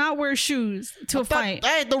was it to not wear shoes to a fight?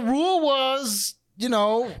 Hey, the rule was, you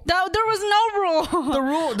know, there was no rule. The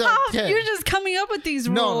rule. You're just coming up with these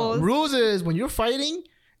rules. No, rules is when you're fighting,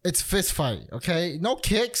 it's fist fight. Okay, no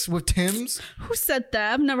kicks with Tim's. Who said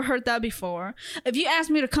that? I've never heard that before. If you ask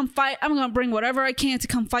me to come fight, I'm gonna bring whatever I can to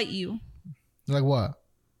come fight you. Like what?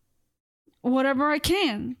 Whatever I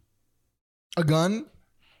can. A gun.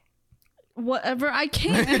 Whatever I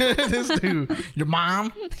can. This dude, your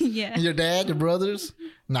mom, yeah, your dad, your brothers.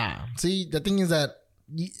 Nah. See, the thing is that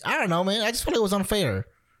I don't know, man. I just feel like it was unfair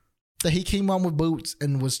that he came on with boots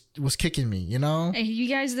and was kicking me. You know, hey, you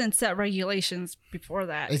guys didn't set regulations before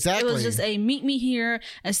that. Exactly. It was just a meet me here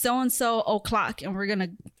at so and so o'clock, and we're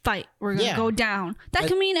gonna fight. We're gonna go down. That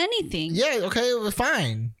can mean anything. Yeah. Okay. Well,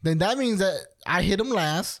 fine. Then that means that I hit him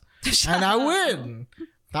last, and I win.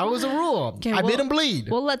 That was a rule. Okay, I made him bleed.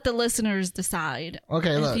 We'll let the listeners decide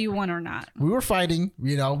if you won or not. We were fighting.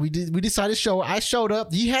 You know, we decided to show. I showed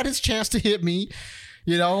up. He had his chance to hit me.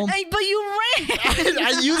 You know. Hey, but you ran.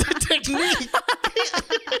 I used the technique.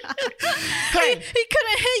 Hey, he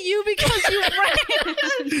couldn't hit you because you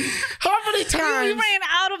ran. How many times? You ran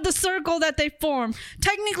out of the circle that they formed.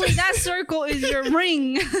 Technically, that circle is your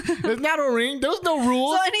ring. It's not a ring. There's no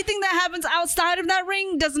rules. So anything that happens outside of that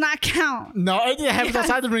ring does not count. No, anything that happens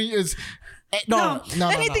outside the ring is... No.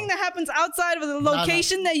 Anything that happens outside of the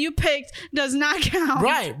location that you picked does not count.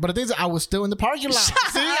 Right, but the thing is, I was still in the parking lot.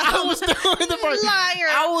 See, I was still in the parking lot. Liar.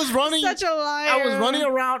 I was running. Such a liar. I was running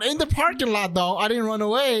around in the parking lot, though. I didn't run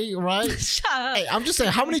away, right? Shut up. Hey, I'm just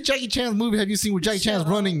saying, how many Jackie Chan movies have you seen where Jackie Chan's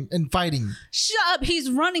running and fighting? Shut up.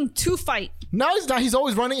 He's running to fight. No, he's not. He's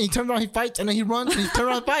always running. He turns around, he fights, and then he runs, and he turns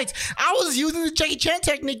around and fights. I was using the Jackie Chan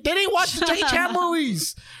technique. They didn't watch the Jackie Chan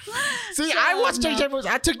movies. See, I watched Jackie Chan movies.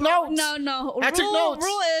 I took notes. No. I took notes.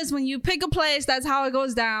 Rule is when you pick a place, that's how it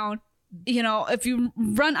goes down. You know, if you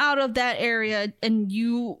run out of that area and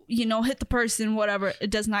you hit the person, whatever, it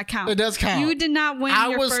does not count. It does count. You did not win. I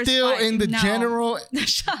was still in the general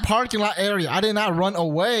parking lot area. I did not run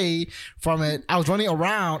away from it. I was running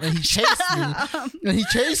around, and he chased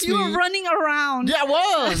me. You were running around. Yeah,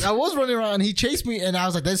 I was running around, and he chased me, and I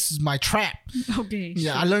was like, "This is my trap." Okay.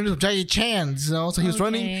 Yeah, I learned from Jackie Chan, so he was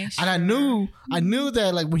running, and I knew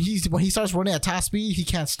that like when he starts running at top speed, he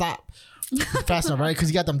can't stop fast enough, right? Because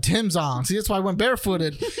he got them Timbs on. See, that's why I went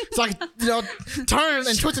barefooted. So I could, turn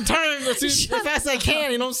and twist and turn as fast as I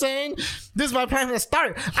can. You know what I'm saying? This is my plan from the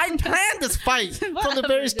start. I planned this fight from the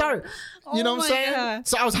very start. You know what I'm saying? God.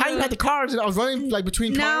 So I was hiding behind the cars, and I was running like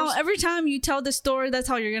between cars. Now, every time you tell this story, that's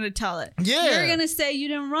how you're going to tell it. Yeah. You're going to say you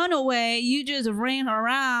didn't run away. You just ran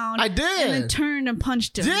around. I did. And then turned and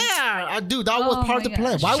punched him. Yeah, I do. That was part of the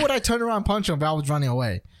plan. Why would I turn around and punch him if I was running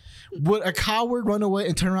away? Would a coward run away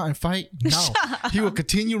and turn around and fight? No. He would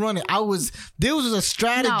continue running. This was a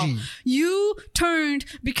strategy. No. You turned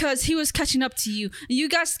because he was catching up to you. You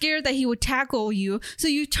got scared that he would tackle you. So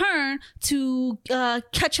you turned to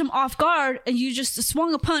catch him off guard, and you just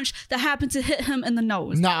swung a punch that happened to hit him in the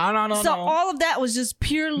nose. No. So all of that was just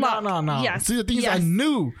pure luck. No. Yes. See, the thing is, I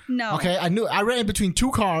knew. No. Okay, I knew. I ran in between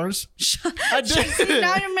two cars. I did. See,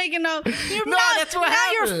 now you're making that's what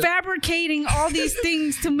happened. You're fabricating all these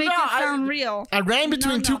things to make it sound real. I ran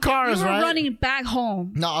between two cars, you were right? running back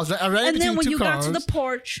home. No, I ran between two cars. And then when you got to the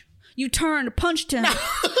porch, you turned, punched him,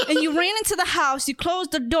 and you ran into the house. You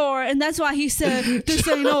closed the door, and that's why he said, "This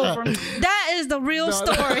ain't over." That is the real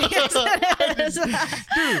story. Yes, that is.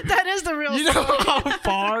 Dude, that is the real story. You know how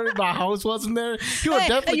far my house was in there? You were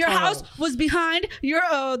definitely your house was behind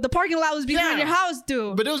the parking lot was behind your house,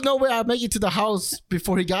 dude. But there was no way I'd make it to the house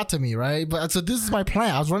before he got to me, right? But so this is my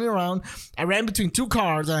plan. I was running around. I ran between two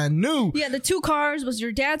cars, and I knew. Yeah, the two cars was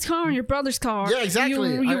your dad's car and your brother's car. Yeah,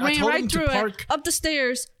 exactly. You ran told right him through to park up the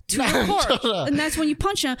stairs to the porch, and that's when you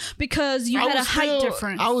punch him because you had a height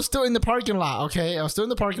difference. I was still in the parking lot. Okay, I was still in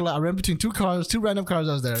the parking lot. I ran between two random cars.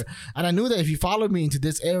 I was there, and I knew that if he followed me into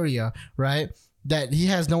this area, right, that he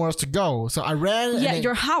has nowhere else to go. So I ran. Yeah,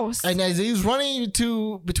 your house. And as he was running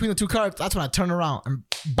between the two cars, that's when I turned around and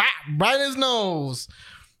right in his nose.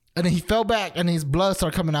 And then he fell back, and his blood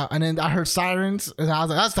started coming out. And then I heard sirens, and I was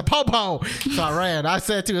like, "That's the popo!" So I ran. I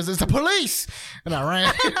said to him, "It's the police!" And I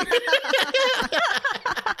ran.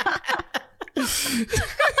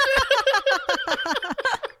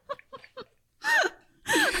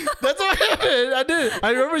 That's what happened. I did. I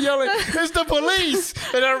remember yelling, "It's the police!"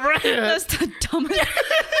 And I ran. That's the dumbest.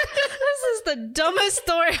 This is the dumbest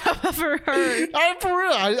story I've ever heard. I'm for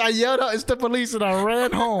real. I yelled out, "It's the police!" And I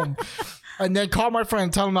ran home. And then called my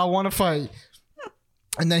friend, telling him I want to fight.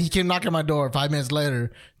 And then he came knocking on my door 5 minutes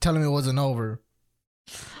later, telling me it wasn't over.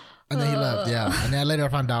 And then he left, yeah. And then later I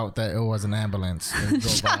found out that it was an ambulance.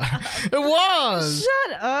 It was.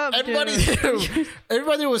 Shut up,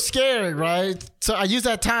 everybody was scared, right? So I used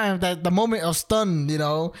that time, that the moment of stun,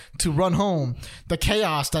 to run home. The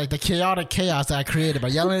chaos, like the chaotic chaos that I created by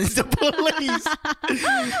yelling at the police.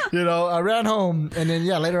 I ran home, and then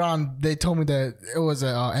later on they told me that it was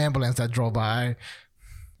an ambulance that drove by,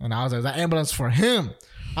 and I was like, "That ambulance for him."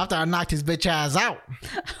 After I knocked his bitch ass out.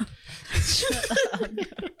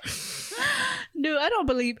 Dude, I don't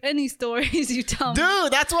believe any stories you tell me.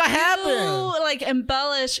 Dude, that's what happened. You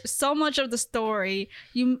embellish so much of the story.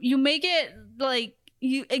 You make it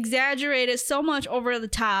you exaggerate it so much over the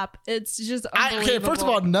top. It's just unbelievable. Okay, first of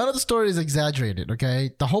all, none of the story is exaggerated,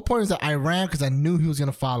 okay? The whole point is that I ran because I knew he was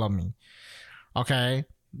going to follow me, okay?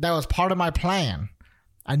 That was part of my plan.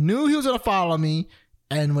 I knew he was going to follow me,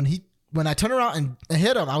 and when I turned around and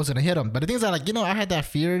hit him, I was going to hit him. But the thing is that, I had that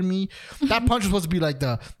fear in me. That punch was supposed to be like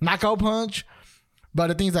the knockout punch. But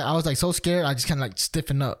the thing is that I was so scared, I just kind of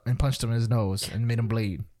stiffened up and punched him in his nose and made him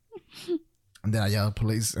bleed. And then I yelled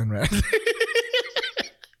police and ran.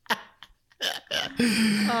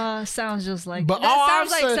 Sounds just like but that.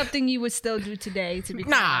 Sounds like something you would still do today, to be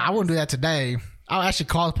Nah, honest. I wouldn't do that today. I'll actually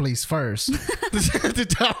call the police first to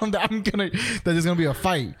tell them that that there's going to be a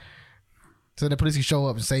fight. So the police can show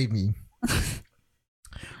up and save me.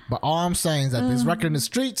 But all I'm saying is that this record in the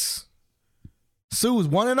streets, Sue's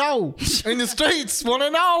 1-0 in the streets,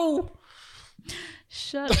 1-0.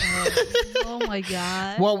 Shut up! Oh my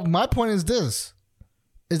god. Well, my point is this: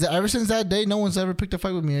 is that ever since that day, no one's ever picked a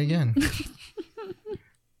fight with me again.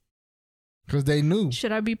 Because they knew.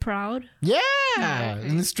 Should I be proud? Yeah, okay.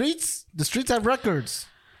 In the streets have records.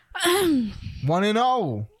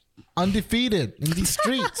 1-0, undefeated in these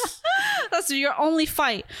streets. That's your only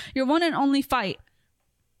fight. Your one and only fight.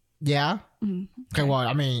 Yeah. Mm-hmm. Okay. Well,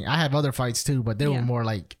 I mean, I have other fights too, but they were more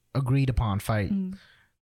agreed upon fight. Mm.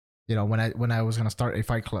 When I was gonna start a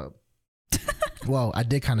fight club. Well, I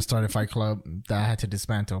did kind of start a fight club that I had to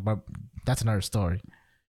dismantle, but that's another story.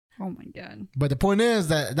 Oh my god. But the point is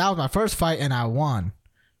that was my first fight and I won.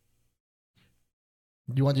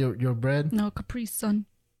 You want your bread? No, Capri Sun.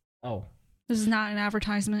 Oh. This is not an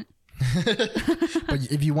advertisement.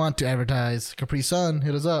 But if you want to advertise Capri Sun,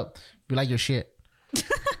 hit us up. We like your shit.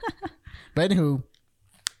 But anywho,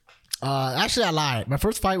 actually I lied. My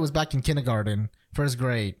first fight was back in kindergarten, first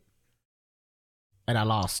grade. And I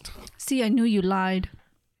lost. See, I knew you lied.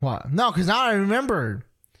 What? No, because now I remember.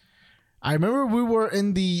 I remember we were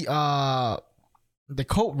in the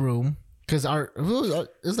coat room because it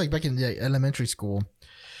was like back in the elementary school,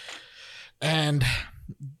 and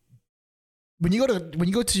when you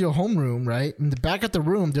go to your homeroom, right, in the back of the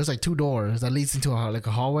room, there's like 2 doors that leads into a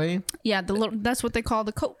hallway. Yeah, that's what they call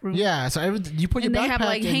the coat room. Yeah, so you put your backpack. And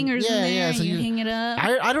they have hangers in there. Yeah, so you hang it up.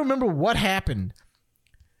 I don't remember what happened.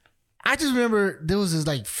 I just remember there was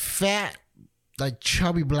this fat,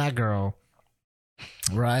 chubby black girl,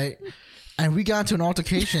 right? And we got into an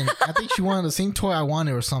altercation. I think she wanted the same toy I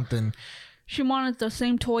wanted or something. She wanted the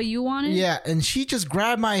same toy you wanted? Yeah, and she just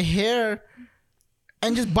grabbed my hair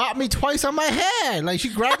and just bopped me twice on my head. She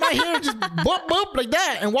grabbed my hair and just boop, boop, like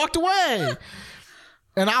that and walked away.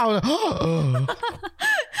 And I was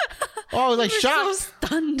I was shocked. So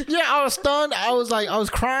stunned. Yeah, I was stunned. I was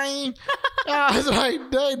crying. I was like,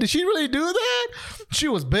 dang, did she really do that? She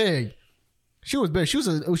was big. She was big. She was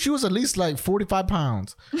at least 45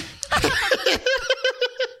 pounds.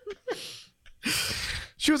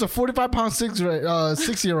 She was a 45-pound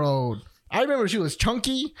 6-year-old. I remember she was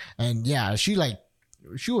chunky, and yeah, she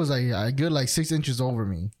was a good 6 inches over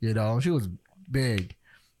me. She was big,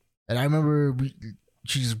 and I remember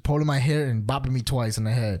she just pulling my hair and bopping me twice in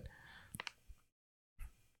the head.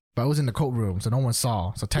 But I was in the coat room, so no one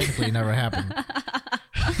saw. So technically, it never happened.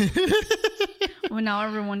 Well, now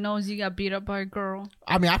everyone knows you got beat up by a girl.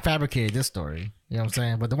 I mean, I fabricated this story. You know what I'm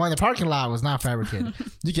saying? But the one in the parking lot was not fabricated.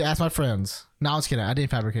 You can ask my friends. No, I was kidding. I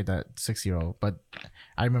didn't fabricate that 6-year-old. But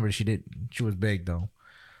I remember she did. She was big, though.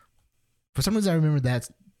 For some reason, I remember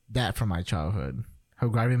that from my childhood. Her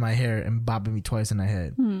grabbing my hair and bobbing me twice in the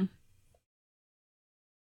head.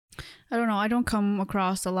 I don't know. I don't come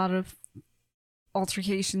across a lot of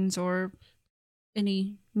altercations or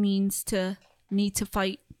any means to need to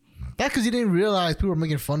fight. That's because you didn't realize people were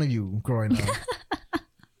making fun of you growing up.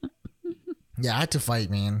 Yeah, I had to fight,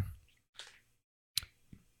 man.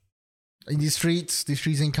 In these streets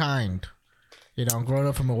ain't kind. You know, growing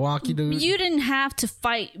up from Milwaukee, dude. You didn't have to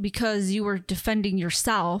fight because you were defending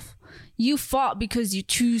yourself. You fought because you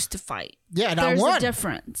choose to fight. Yeah, and There's I won. a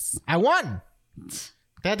difference. I won.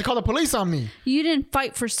 They had to call the police on me. You didn't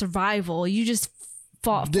fight for survival. You just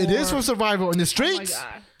fought for... It is for survival in the streets. Oh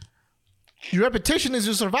my God. Your reputation is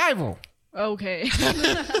your survival. Okay.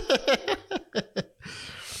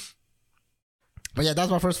 But yeah,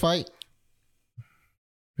 that's my first fight.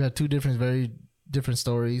 We had two very different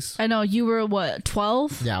stories. I know. You were, what,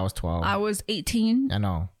 12? Yeah, I was 12. I was 18. I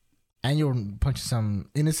know. And you were punching some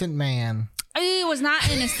innocent man. I was not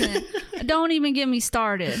innocent. Don't even get me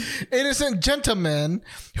started. Innocent gentleman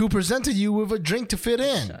who presented you with a drink to fit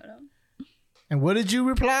in. Shut up. And what did you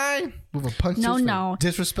reply? With a punch to his face. No.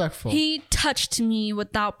 Disrespectful. He touched me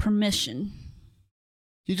without permission.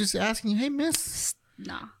 You just asking, hey, miss.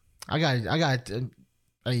 Nah. I got.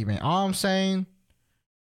 Hey, man. All I'm saying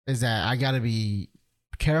is that I gotta be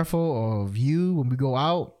careful of you when we go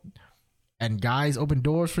out, and guys open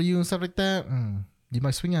doors for you and stuff like that. You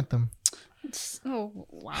might swing at them. Oh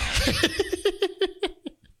wow.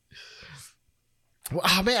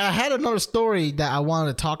 Well, man, I had another story that I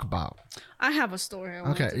wanted to talk about. I have a story.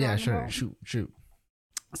 Okay, yeah, sure. About. Shoot.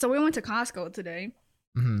 So we went to Costco today,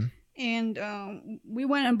 and we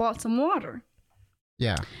went and bought some water.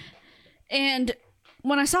 Yeah. And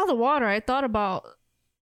when I saw the water, I thought about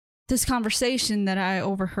this conversation that I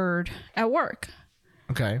overheard at work.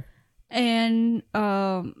 Okay. And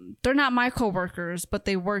they're not my coworkers, but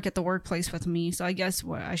they work at the workplace with me. So I guess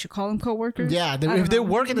I should call them coworkers. Yeah, if they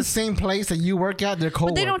work at the same place that you work at, they're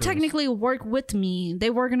coworkers. But they don't technically work with me. They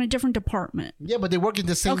work in a different department. Yeah, but they work in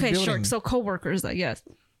the same building. Okay, sure. So coworkers, I guess.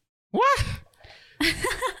 What? I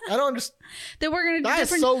don't understand. They work in a that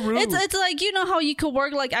different... Is so rude. It's like, you know how you could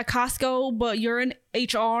work like at Costco, but you're in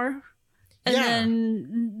HR? And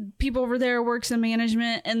then people over there works in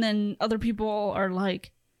management, and then other people are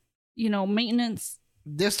like, you know, maintenance.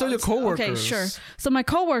 They're still your coworkers. Okay, sure. So my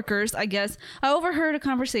coworkers, I guess, I overheard a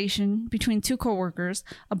conversation between two coworkers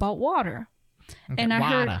about water. Okay. And I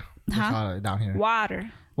water. heard... Down here.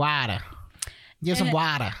 Water. Give some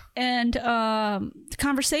water. And the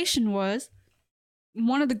conversation was,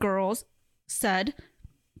 one of the girls said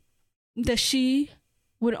that she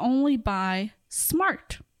would only buy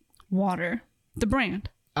Smart Water, the brand.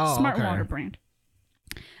 Smart Water brand.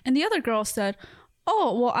 And the other girl said,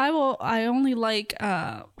 oh, well, I only like,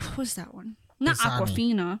 what's that one? Not Dasani.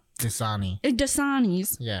 Aquafina. Dasani.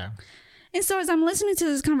 Dasani's. Yeah. And so as I'm listening to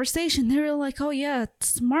this conversation, they were like, oh yeah,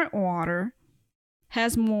 Smart Water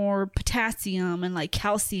has more potassium and like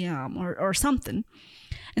calcium or something.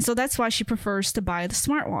 And so that's why she prefers to buy the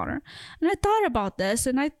Smart Water. And I thought about this,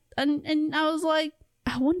 and I was like,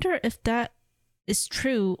 I wonder if that is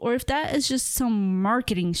true, or if that is just some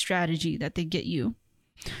marketing strategy that they get you.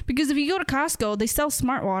 Because if you go to Costco, they sell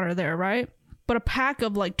Smart Water there, right? But a pack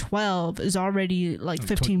of like 12 is already like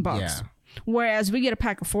 $15. Yeah. Whereas we get a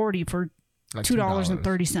pack of 40 for like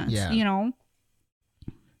 $2.30. Yeah. You know?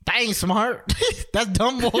 That ain't smart. That's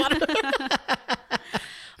dumb water.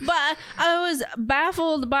 But I was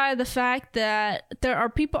baffled by the fact that there are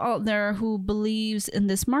people out there who believes in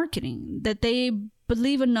this marketing, that they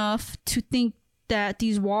believe enough to think that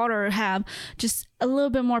these water have just a little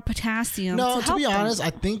bit more potassium. No, to be honest, them. I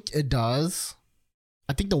think it does.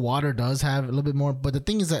 I think the water does have a little bit more, but the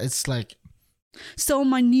thing is that it's like so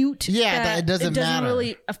minute. Yeah, that it doesn't matter.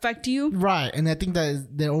 Really affect you. Right, and I think that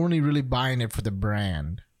they're only really buying it for the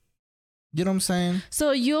brand. You know what I'm saying? So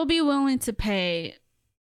you'll be willing to pay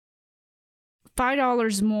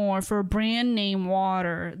 $5 more for a brand name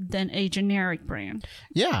water than a generic brand.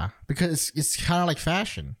 Yeah, because it's kind of like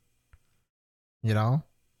fashion. You know?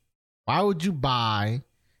 Why would you buy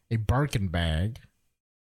a Birkin bag,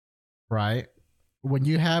 right, when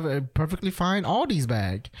you have a perfectly fine Aldi's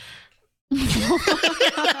bag?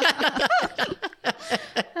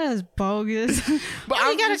 That's bogus. But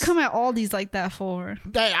you gotta come at Aldi's like that for?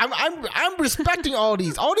 I'm respecting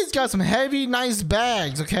Aldi's. Aldi's got some heavy, nice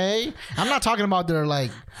bags. Okay, I'm not talking about their I'm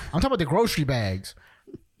talking about the grocery bags.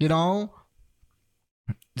 You know,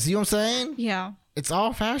 see what I'm saying? Yeah, it's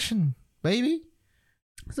all fashion, baby.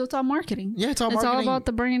 So it's all marketing. Yeah, it's all marketing. It's all about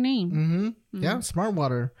the brand name. Yeah, Smart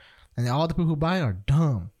Water, and all the people who buy it are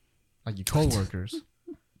dumb, like your coworkers.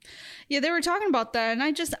 Yeah, they were talking about that, and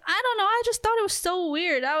I don't know. I just thought it was so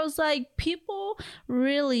weird. I was like, people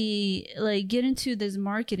really like get into this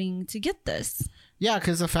marketing to get this. Yeah,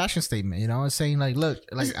 because it's a fashion statement, you know. It's saying like, look,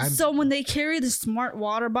 like So when they carry the smart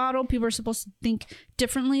water bottle, people are supposed to think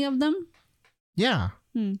differently of them. Yeah,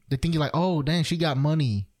 they think you're like, oh, dang, she got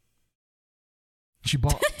money. She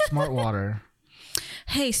bought smart water.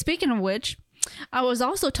 Hey, speaking of which, I was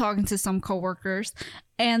also talking to some coworkers,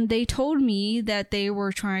 and they told me that they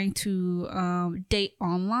were trying to date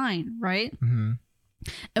online, right? Mm-hmm.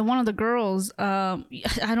 And one of the girls, I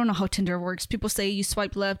don't know how Tinder works. People say you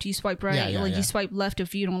swipe left, you swipe right. You swipe left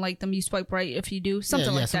if you don't like them, you swipe right if you do.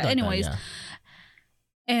 Something like that. Anyways. Like that,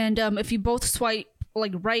 and if you both swipe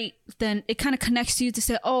like right, then it kind of connects you to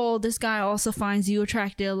say, oh, this guy also finds you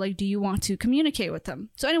attractive. Like, do you want to communicate with him?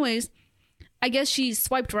 So anyways, I guess she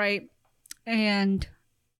swiped right and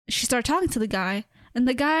she started talking to the guy. And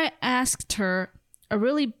the guy asked her a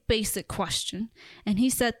really basic question, and he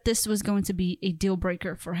said this was going to be a deal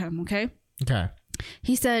breaker for him. Okay.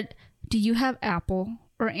 He said, do you have Apple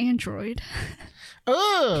or Android?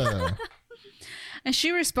 And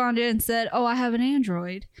she responded and said, oh, I have an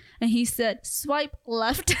Android. And he said, swipe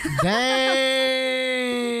left.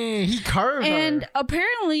 Dang, he curved her. And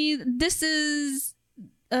apparently this is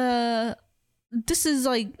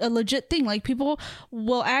like a legit thing. Like, people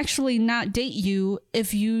will actually not date you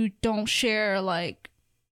if you don't share like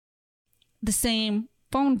the same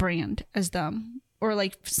phone brand as them, or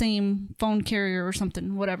like same phone carrier or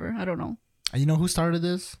something, whatever. I don't know. You know who started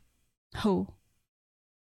this? Who?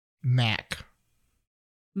 Mac.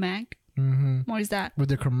 Mm-hmm. What is that? With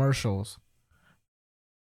their commercials.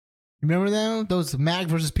 Remember them? Those Mac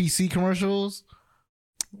versus PC commercials?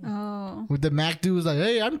 Oh. With the Mac dude was like,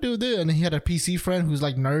 hey, I'm doing this. And then he had a PC friend who's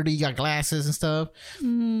like nerdy, got glasses and stuff.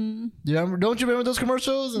 Don't you remember those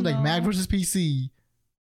commercials? And like Mac versus PC.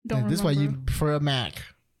 This is why you prefer a Mac.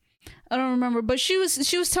 I don't remember, but she was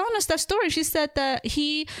telling us that story. She said that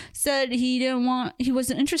he said he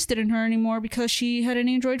wasn't interested in her anymore because she had an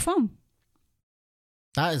Android phone.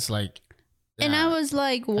 That is like, and I was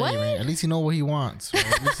like, what? Hey, man, at least you know what he wants.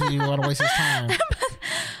 At least you don't want to waste his time.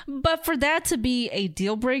 But for that to be a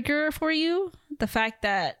deal breaker for you, the fact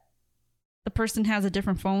that the person has a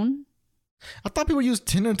different phone. I thought people used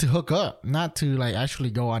Tinder to hook up, not to like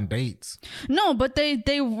actually go on dates. No, but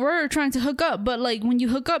they were trying to hook up. But like when you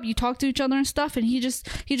hook up, you talk to each other and stuff. And he just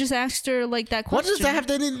asked her like that question. What does that have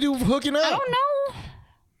anything to do with hooking up? I don't know.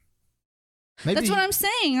 Maybe. That's what I'm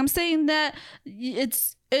saying. I'm saying that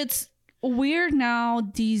it's weird now.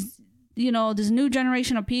 This new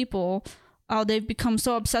generation of people, they've become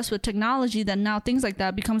so obsessed with technology that now things like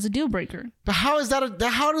that becomes a deal breaker. But how is that?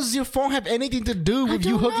 How does your phone have anything to do with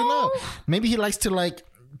you hooking up? Maybe he likes to like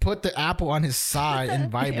put the Apple on his side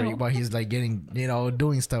and vibrate while he's like getting,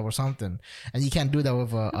 doing stuff or something. And you can't do that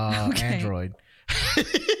with Android.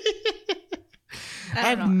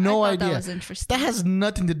 I have no idea. That was interesting. That has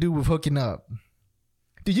nothing to do with hooking up.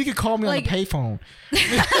 Dude, you could call me on the payphone.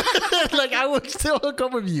 Like, I would still hook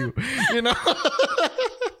up with you,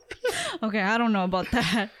 Okay, I don't know about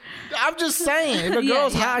that. I'm just saying, if a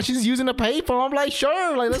girl's hot, she's using a payphone. I'm like,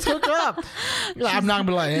 sure, like, let's hook up. I'm not gonna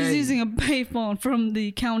be like, hey. She's using a payphone from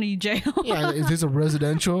the county jail. Yeah, is this a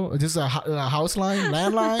residential? Is this a house line,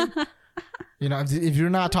 landline? If you're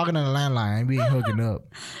not talking on a landline, we ain't hooking up.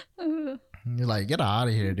 You're like, get out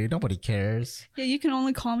of here, dude. Nobody cares. Yeah, you can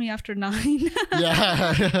only call me after 9.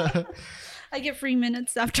 Yeah. I get free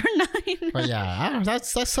minutes after 9. But yeah,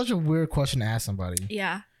 that's such a weird question to ask somebody.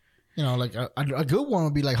 Yeah. Like a good one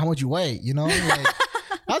would be like, how much you weigh? Like,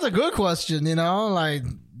 that's a good question. Like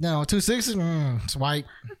 260, swipe.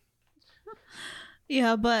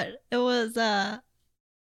 Yeah, but it was a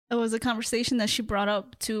conversation that she brought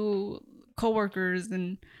up to coworkers,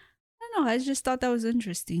 and I don't know. I just thought that was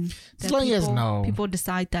interesting. As long as people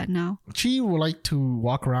decide that now. She would like to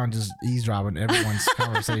walk around just eavesdropping everyone's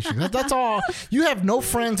conversation. That's all. You have no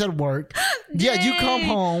friends at work. Dang. Yeah, you come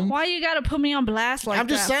home. Why you gotta put me on blast like that? I'm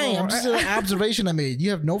just saying. I'm just an observation I made. You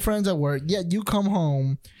have no friends at work. Yet you come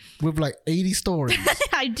home with like 80 stories.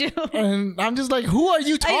 I do. And I'm just like, who are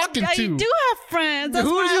you talking to? I do have friends. That's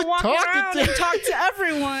why I walk around and talk to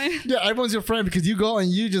everyone. Yeah, everyone's your friend because you go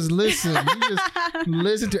and you just listen. You just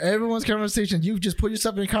listen to everyone's conversation. You just put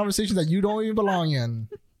yourself in a conversation that you don't even belong in.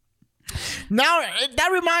 Now, that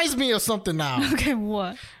reminds me of something now. Okay,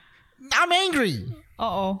 what? I'm angry.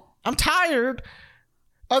 Uh-oh. I'm tired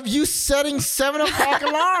of you setting 7 o'clock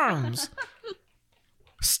alarms.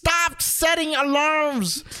 Stop setting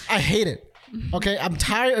alarms. I hate it. Okay, I'm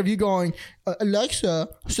tired of you going, Alexa,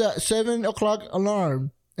 set 7 o'clock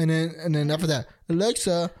alarm. And then after that,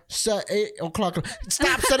 Alexa, set 8 o'clock.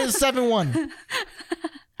 Stop setting 7-1.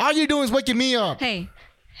 All you're doing is waking me up. Hey,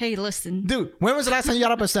 listen. Dude, when was the last time you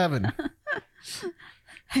got up at 7?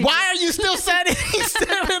 Hey. Why are you still setting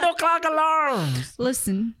 7 o'clock alarms?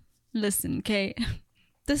 Listen, okay?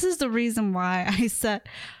 This is the reason why I set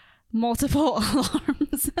multiple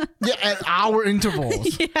alarms. Yeah, at hour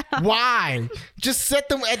intervals. Yeah. Why? Just set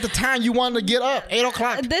them at the time you want to get up. 8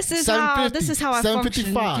 o'clock. This is how I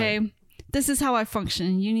function. Okay, this is how I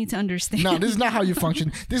function. You need to understand. No, this is not how you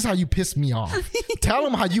function. This is how you piss me off. Tell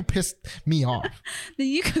them how you pissed me off. Then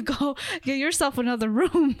you could go get yourself another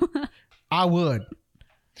room. I would.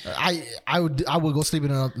 I would go sleep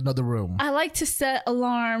in another room. I like to set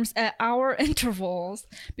alarms at hour intervals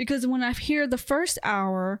because when I hear the first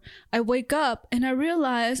hour, I wake up and I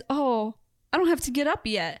realize, oh, I don't have to get up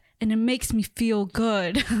yet. And it makes me feel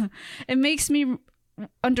good. It makes me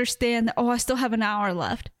understand that, oh, I still have an hour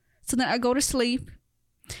left. So then I go to sleep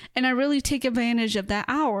and I really take advantage of that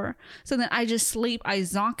hour. So then I just sleep, I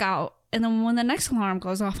zonk out. And then when the next alarm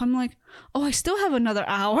goes off, I'm like, oh, I still have another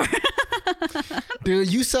hour.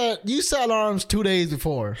 Dude, you set alarms 2 days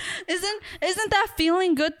before. Isn't that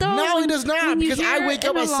feeling good though? No, it does not. Because I wake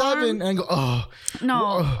up at 7 and go, oh.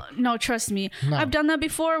 No, trust me. No. I've done that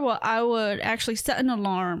before. Well, I would actually set an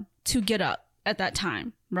alarm to get up at that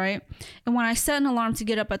time, right? And when I set an alarm to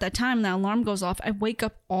get up at that time, that alarm goes off, I wake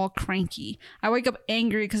up all cranky. I wake up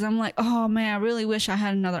angry because I'm like, oh man, I really wish I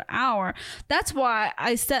had another hour. That's why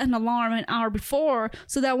I set an alarm an hour before,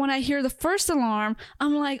 so that when I hear the first alarm,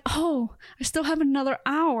 I'm like, oh, I still have another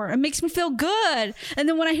hour. It makes me feel good. And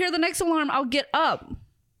then when I hear the next alarm, I'll get up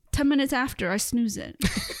 10 minutes after I snooze it.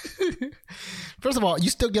 First of all, you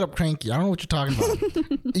still get up cranky. I don't know what you're talking about.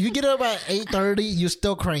 If you get up at 8:30, you're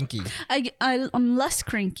still cranky. I'm less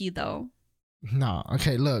cranky though. No.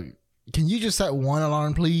 Okay, look. Can you just set one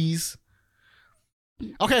alarm, please?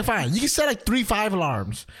 Okay, fine. You can set like 3-5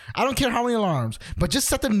 alarms. I don't care how many alarms, but just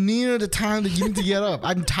set them near the time that you need to get up.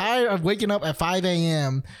 I'm tired of waking up at 5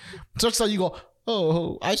 a.m. just so you go,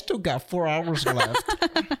 oh, I still got 4 hours left.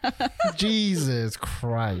 Jesus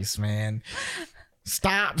Christ, man.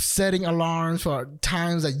 Stop setting alarms for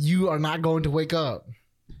times that you are not going to wake up.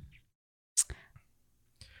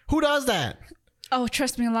 Who does that? Oh,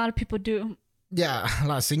 trust me, a lot of people do. Yeah, a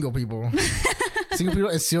lot of single people. Single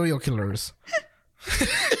people and serial killers.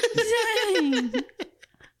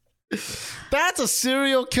 That's a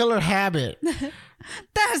serial killer habit.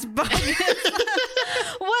 That's bogus.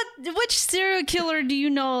 Which serial killer do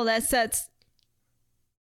you know that sets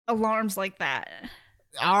alarms like that?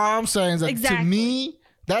 All I'm saying is that to me,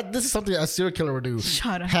 this is something a serial killer would do.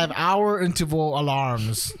 Shut up. Have hour interval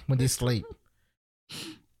alarms when they sleep.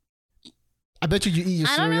 I bet you eat your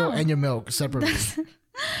cereal and your milk separately.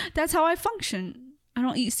 That's how I function. I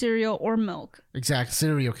don't eat cereal or milk. Exactly,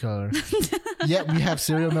 serial killer. Yep, we have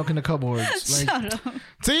cereal milk in the cupboards. Like, shut up.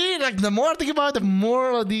 See, like the more I think about it, the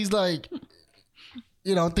more of these like,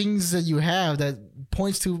 things that you have that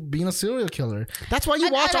points to being a serial killer. That's why you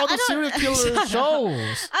watch all the serial killer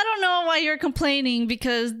shows. I don't know why you're complaining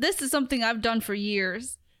because this is something I've done for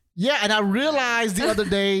years. Yeah, and I realized the other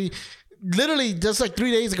day, literally just like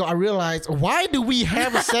 3 days ago, I realized, why do we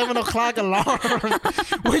have a 7 o'clock alarm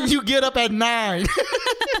when you get up at 9?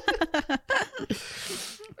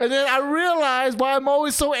 And then I realized why I'm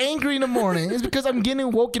always so angry in the morning. It's because I'm getting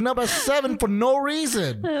woken up at 7 for no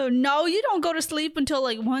reason. Oh, no, you don't go to sleep until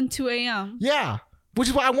like 1, 2 a.m. Yeah, which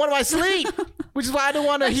is why I want my sleep. Which is why I don't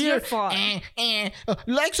want to hear,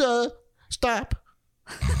 Alexa, stop.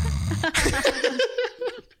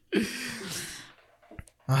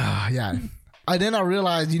 Yeah. And then I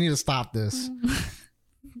realized you need to stop this.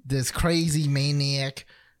 This crazy maniac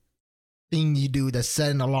thing you do that's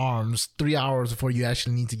setting alarms 3 hours before you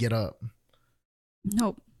actually need to get up.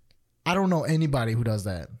 Nope. I don't know anybody who does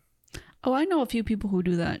that. Oh, I know a few people who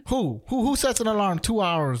do that. Who sets an alarm 2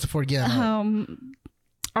 hours before getting up?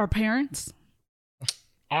 Our parents.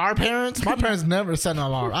 Our parents? My parents never set an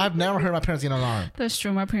alarm. I've never heard my parents get an alarm. That's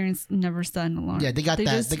true. My parents never set an alarm. Yeah, they got that.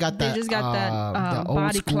 They just got that the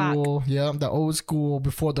body clock. Yeah, the old school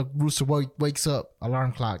before the rooster wakes up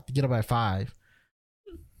alarm clock to get up at 5.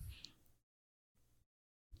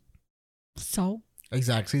 So?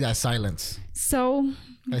 Exactly. That's silence. So?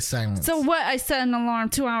 That's silence. So what? I set an alarm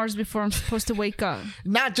 2 hours before I'm supposed to wake up.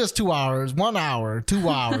 Not just 2 hours. 1 hour. 2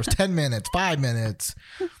 hours. 10 minutes. 5 minutes.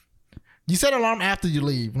 You set an alarm after you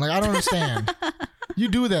leave. Like, I don't understand. You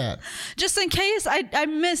do that. Just in case I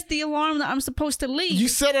missed the alarm that I'm supposed to leave. You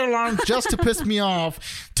set an alarm just to piss me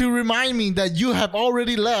off, to remind me that you have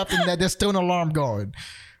already left and that there's still an alarm going.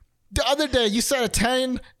 The other day, you set a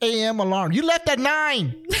 10 a.m. alarm. You left at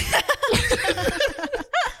 9.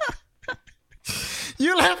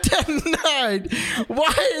 You left at 9.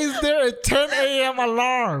 Why is there a 10 a.m.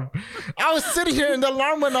 alarm? I was sitting here and the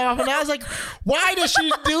alarm went off and I was like, why does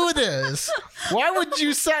she do this? Why would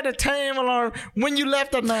you set a 10 a.m. alarm when you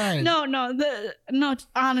left at 9? No,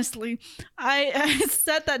 honestly, I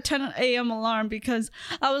set that 10 a.m. alarm because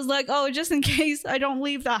I was like, oh, just in case I don't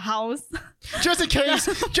leave the house. Just in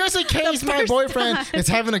case my boyfriend is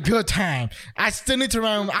having a good time. I still need to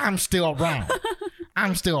remember I'm still around.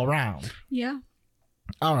 Yeah.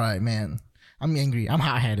 All right, man. I'm angry. I'm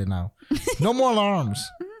hot-headed now. No more alarms.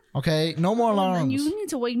 Okay? No more alarms. Then you need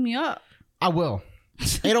to wake me up. I will.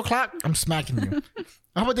 8 o'clock, I'm smacking you.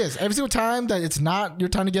 How about this? Every single time that it's not your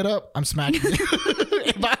time to get up, I'm smacking you.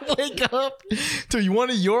 If I wake up to one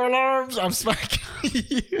of your alarms, I'm smacking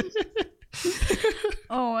you.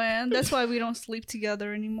 Oh, man. That's why we don't sleep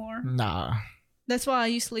together anymore. Nah. That's why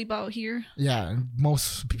you sleep out here. Yeah,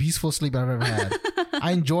 most peaceful sleep I've ever had.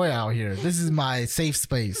 I enjoy out here. This is my safe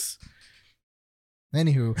space.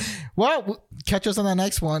 Anywho, well, catch us on the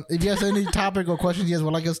next one. If you have any topic or questions you guys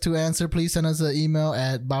would like us to answer, please send us an email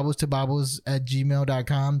at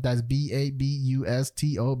babustobabus@gmail.com. That's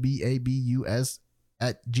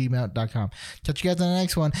BABUSTOBABUS@gmail.com. Catch you guys on the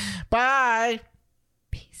next one. Bye.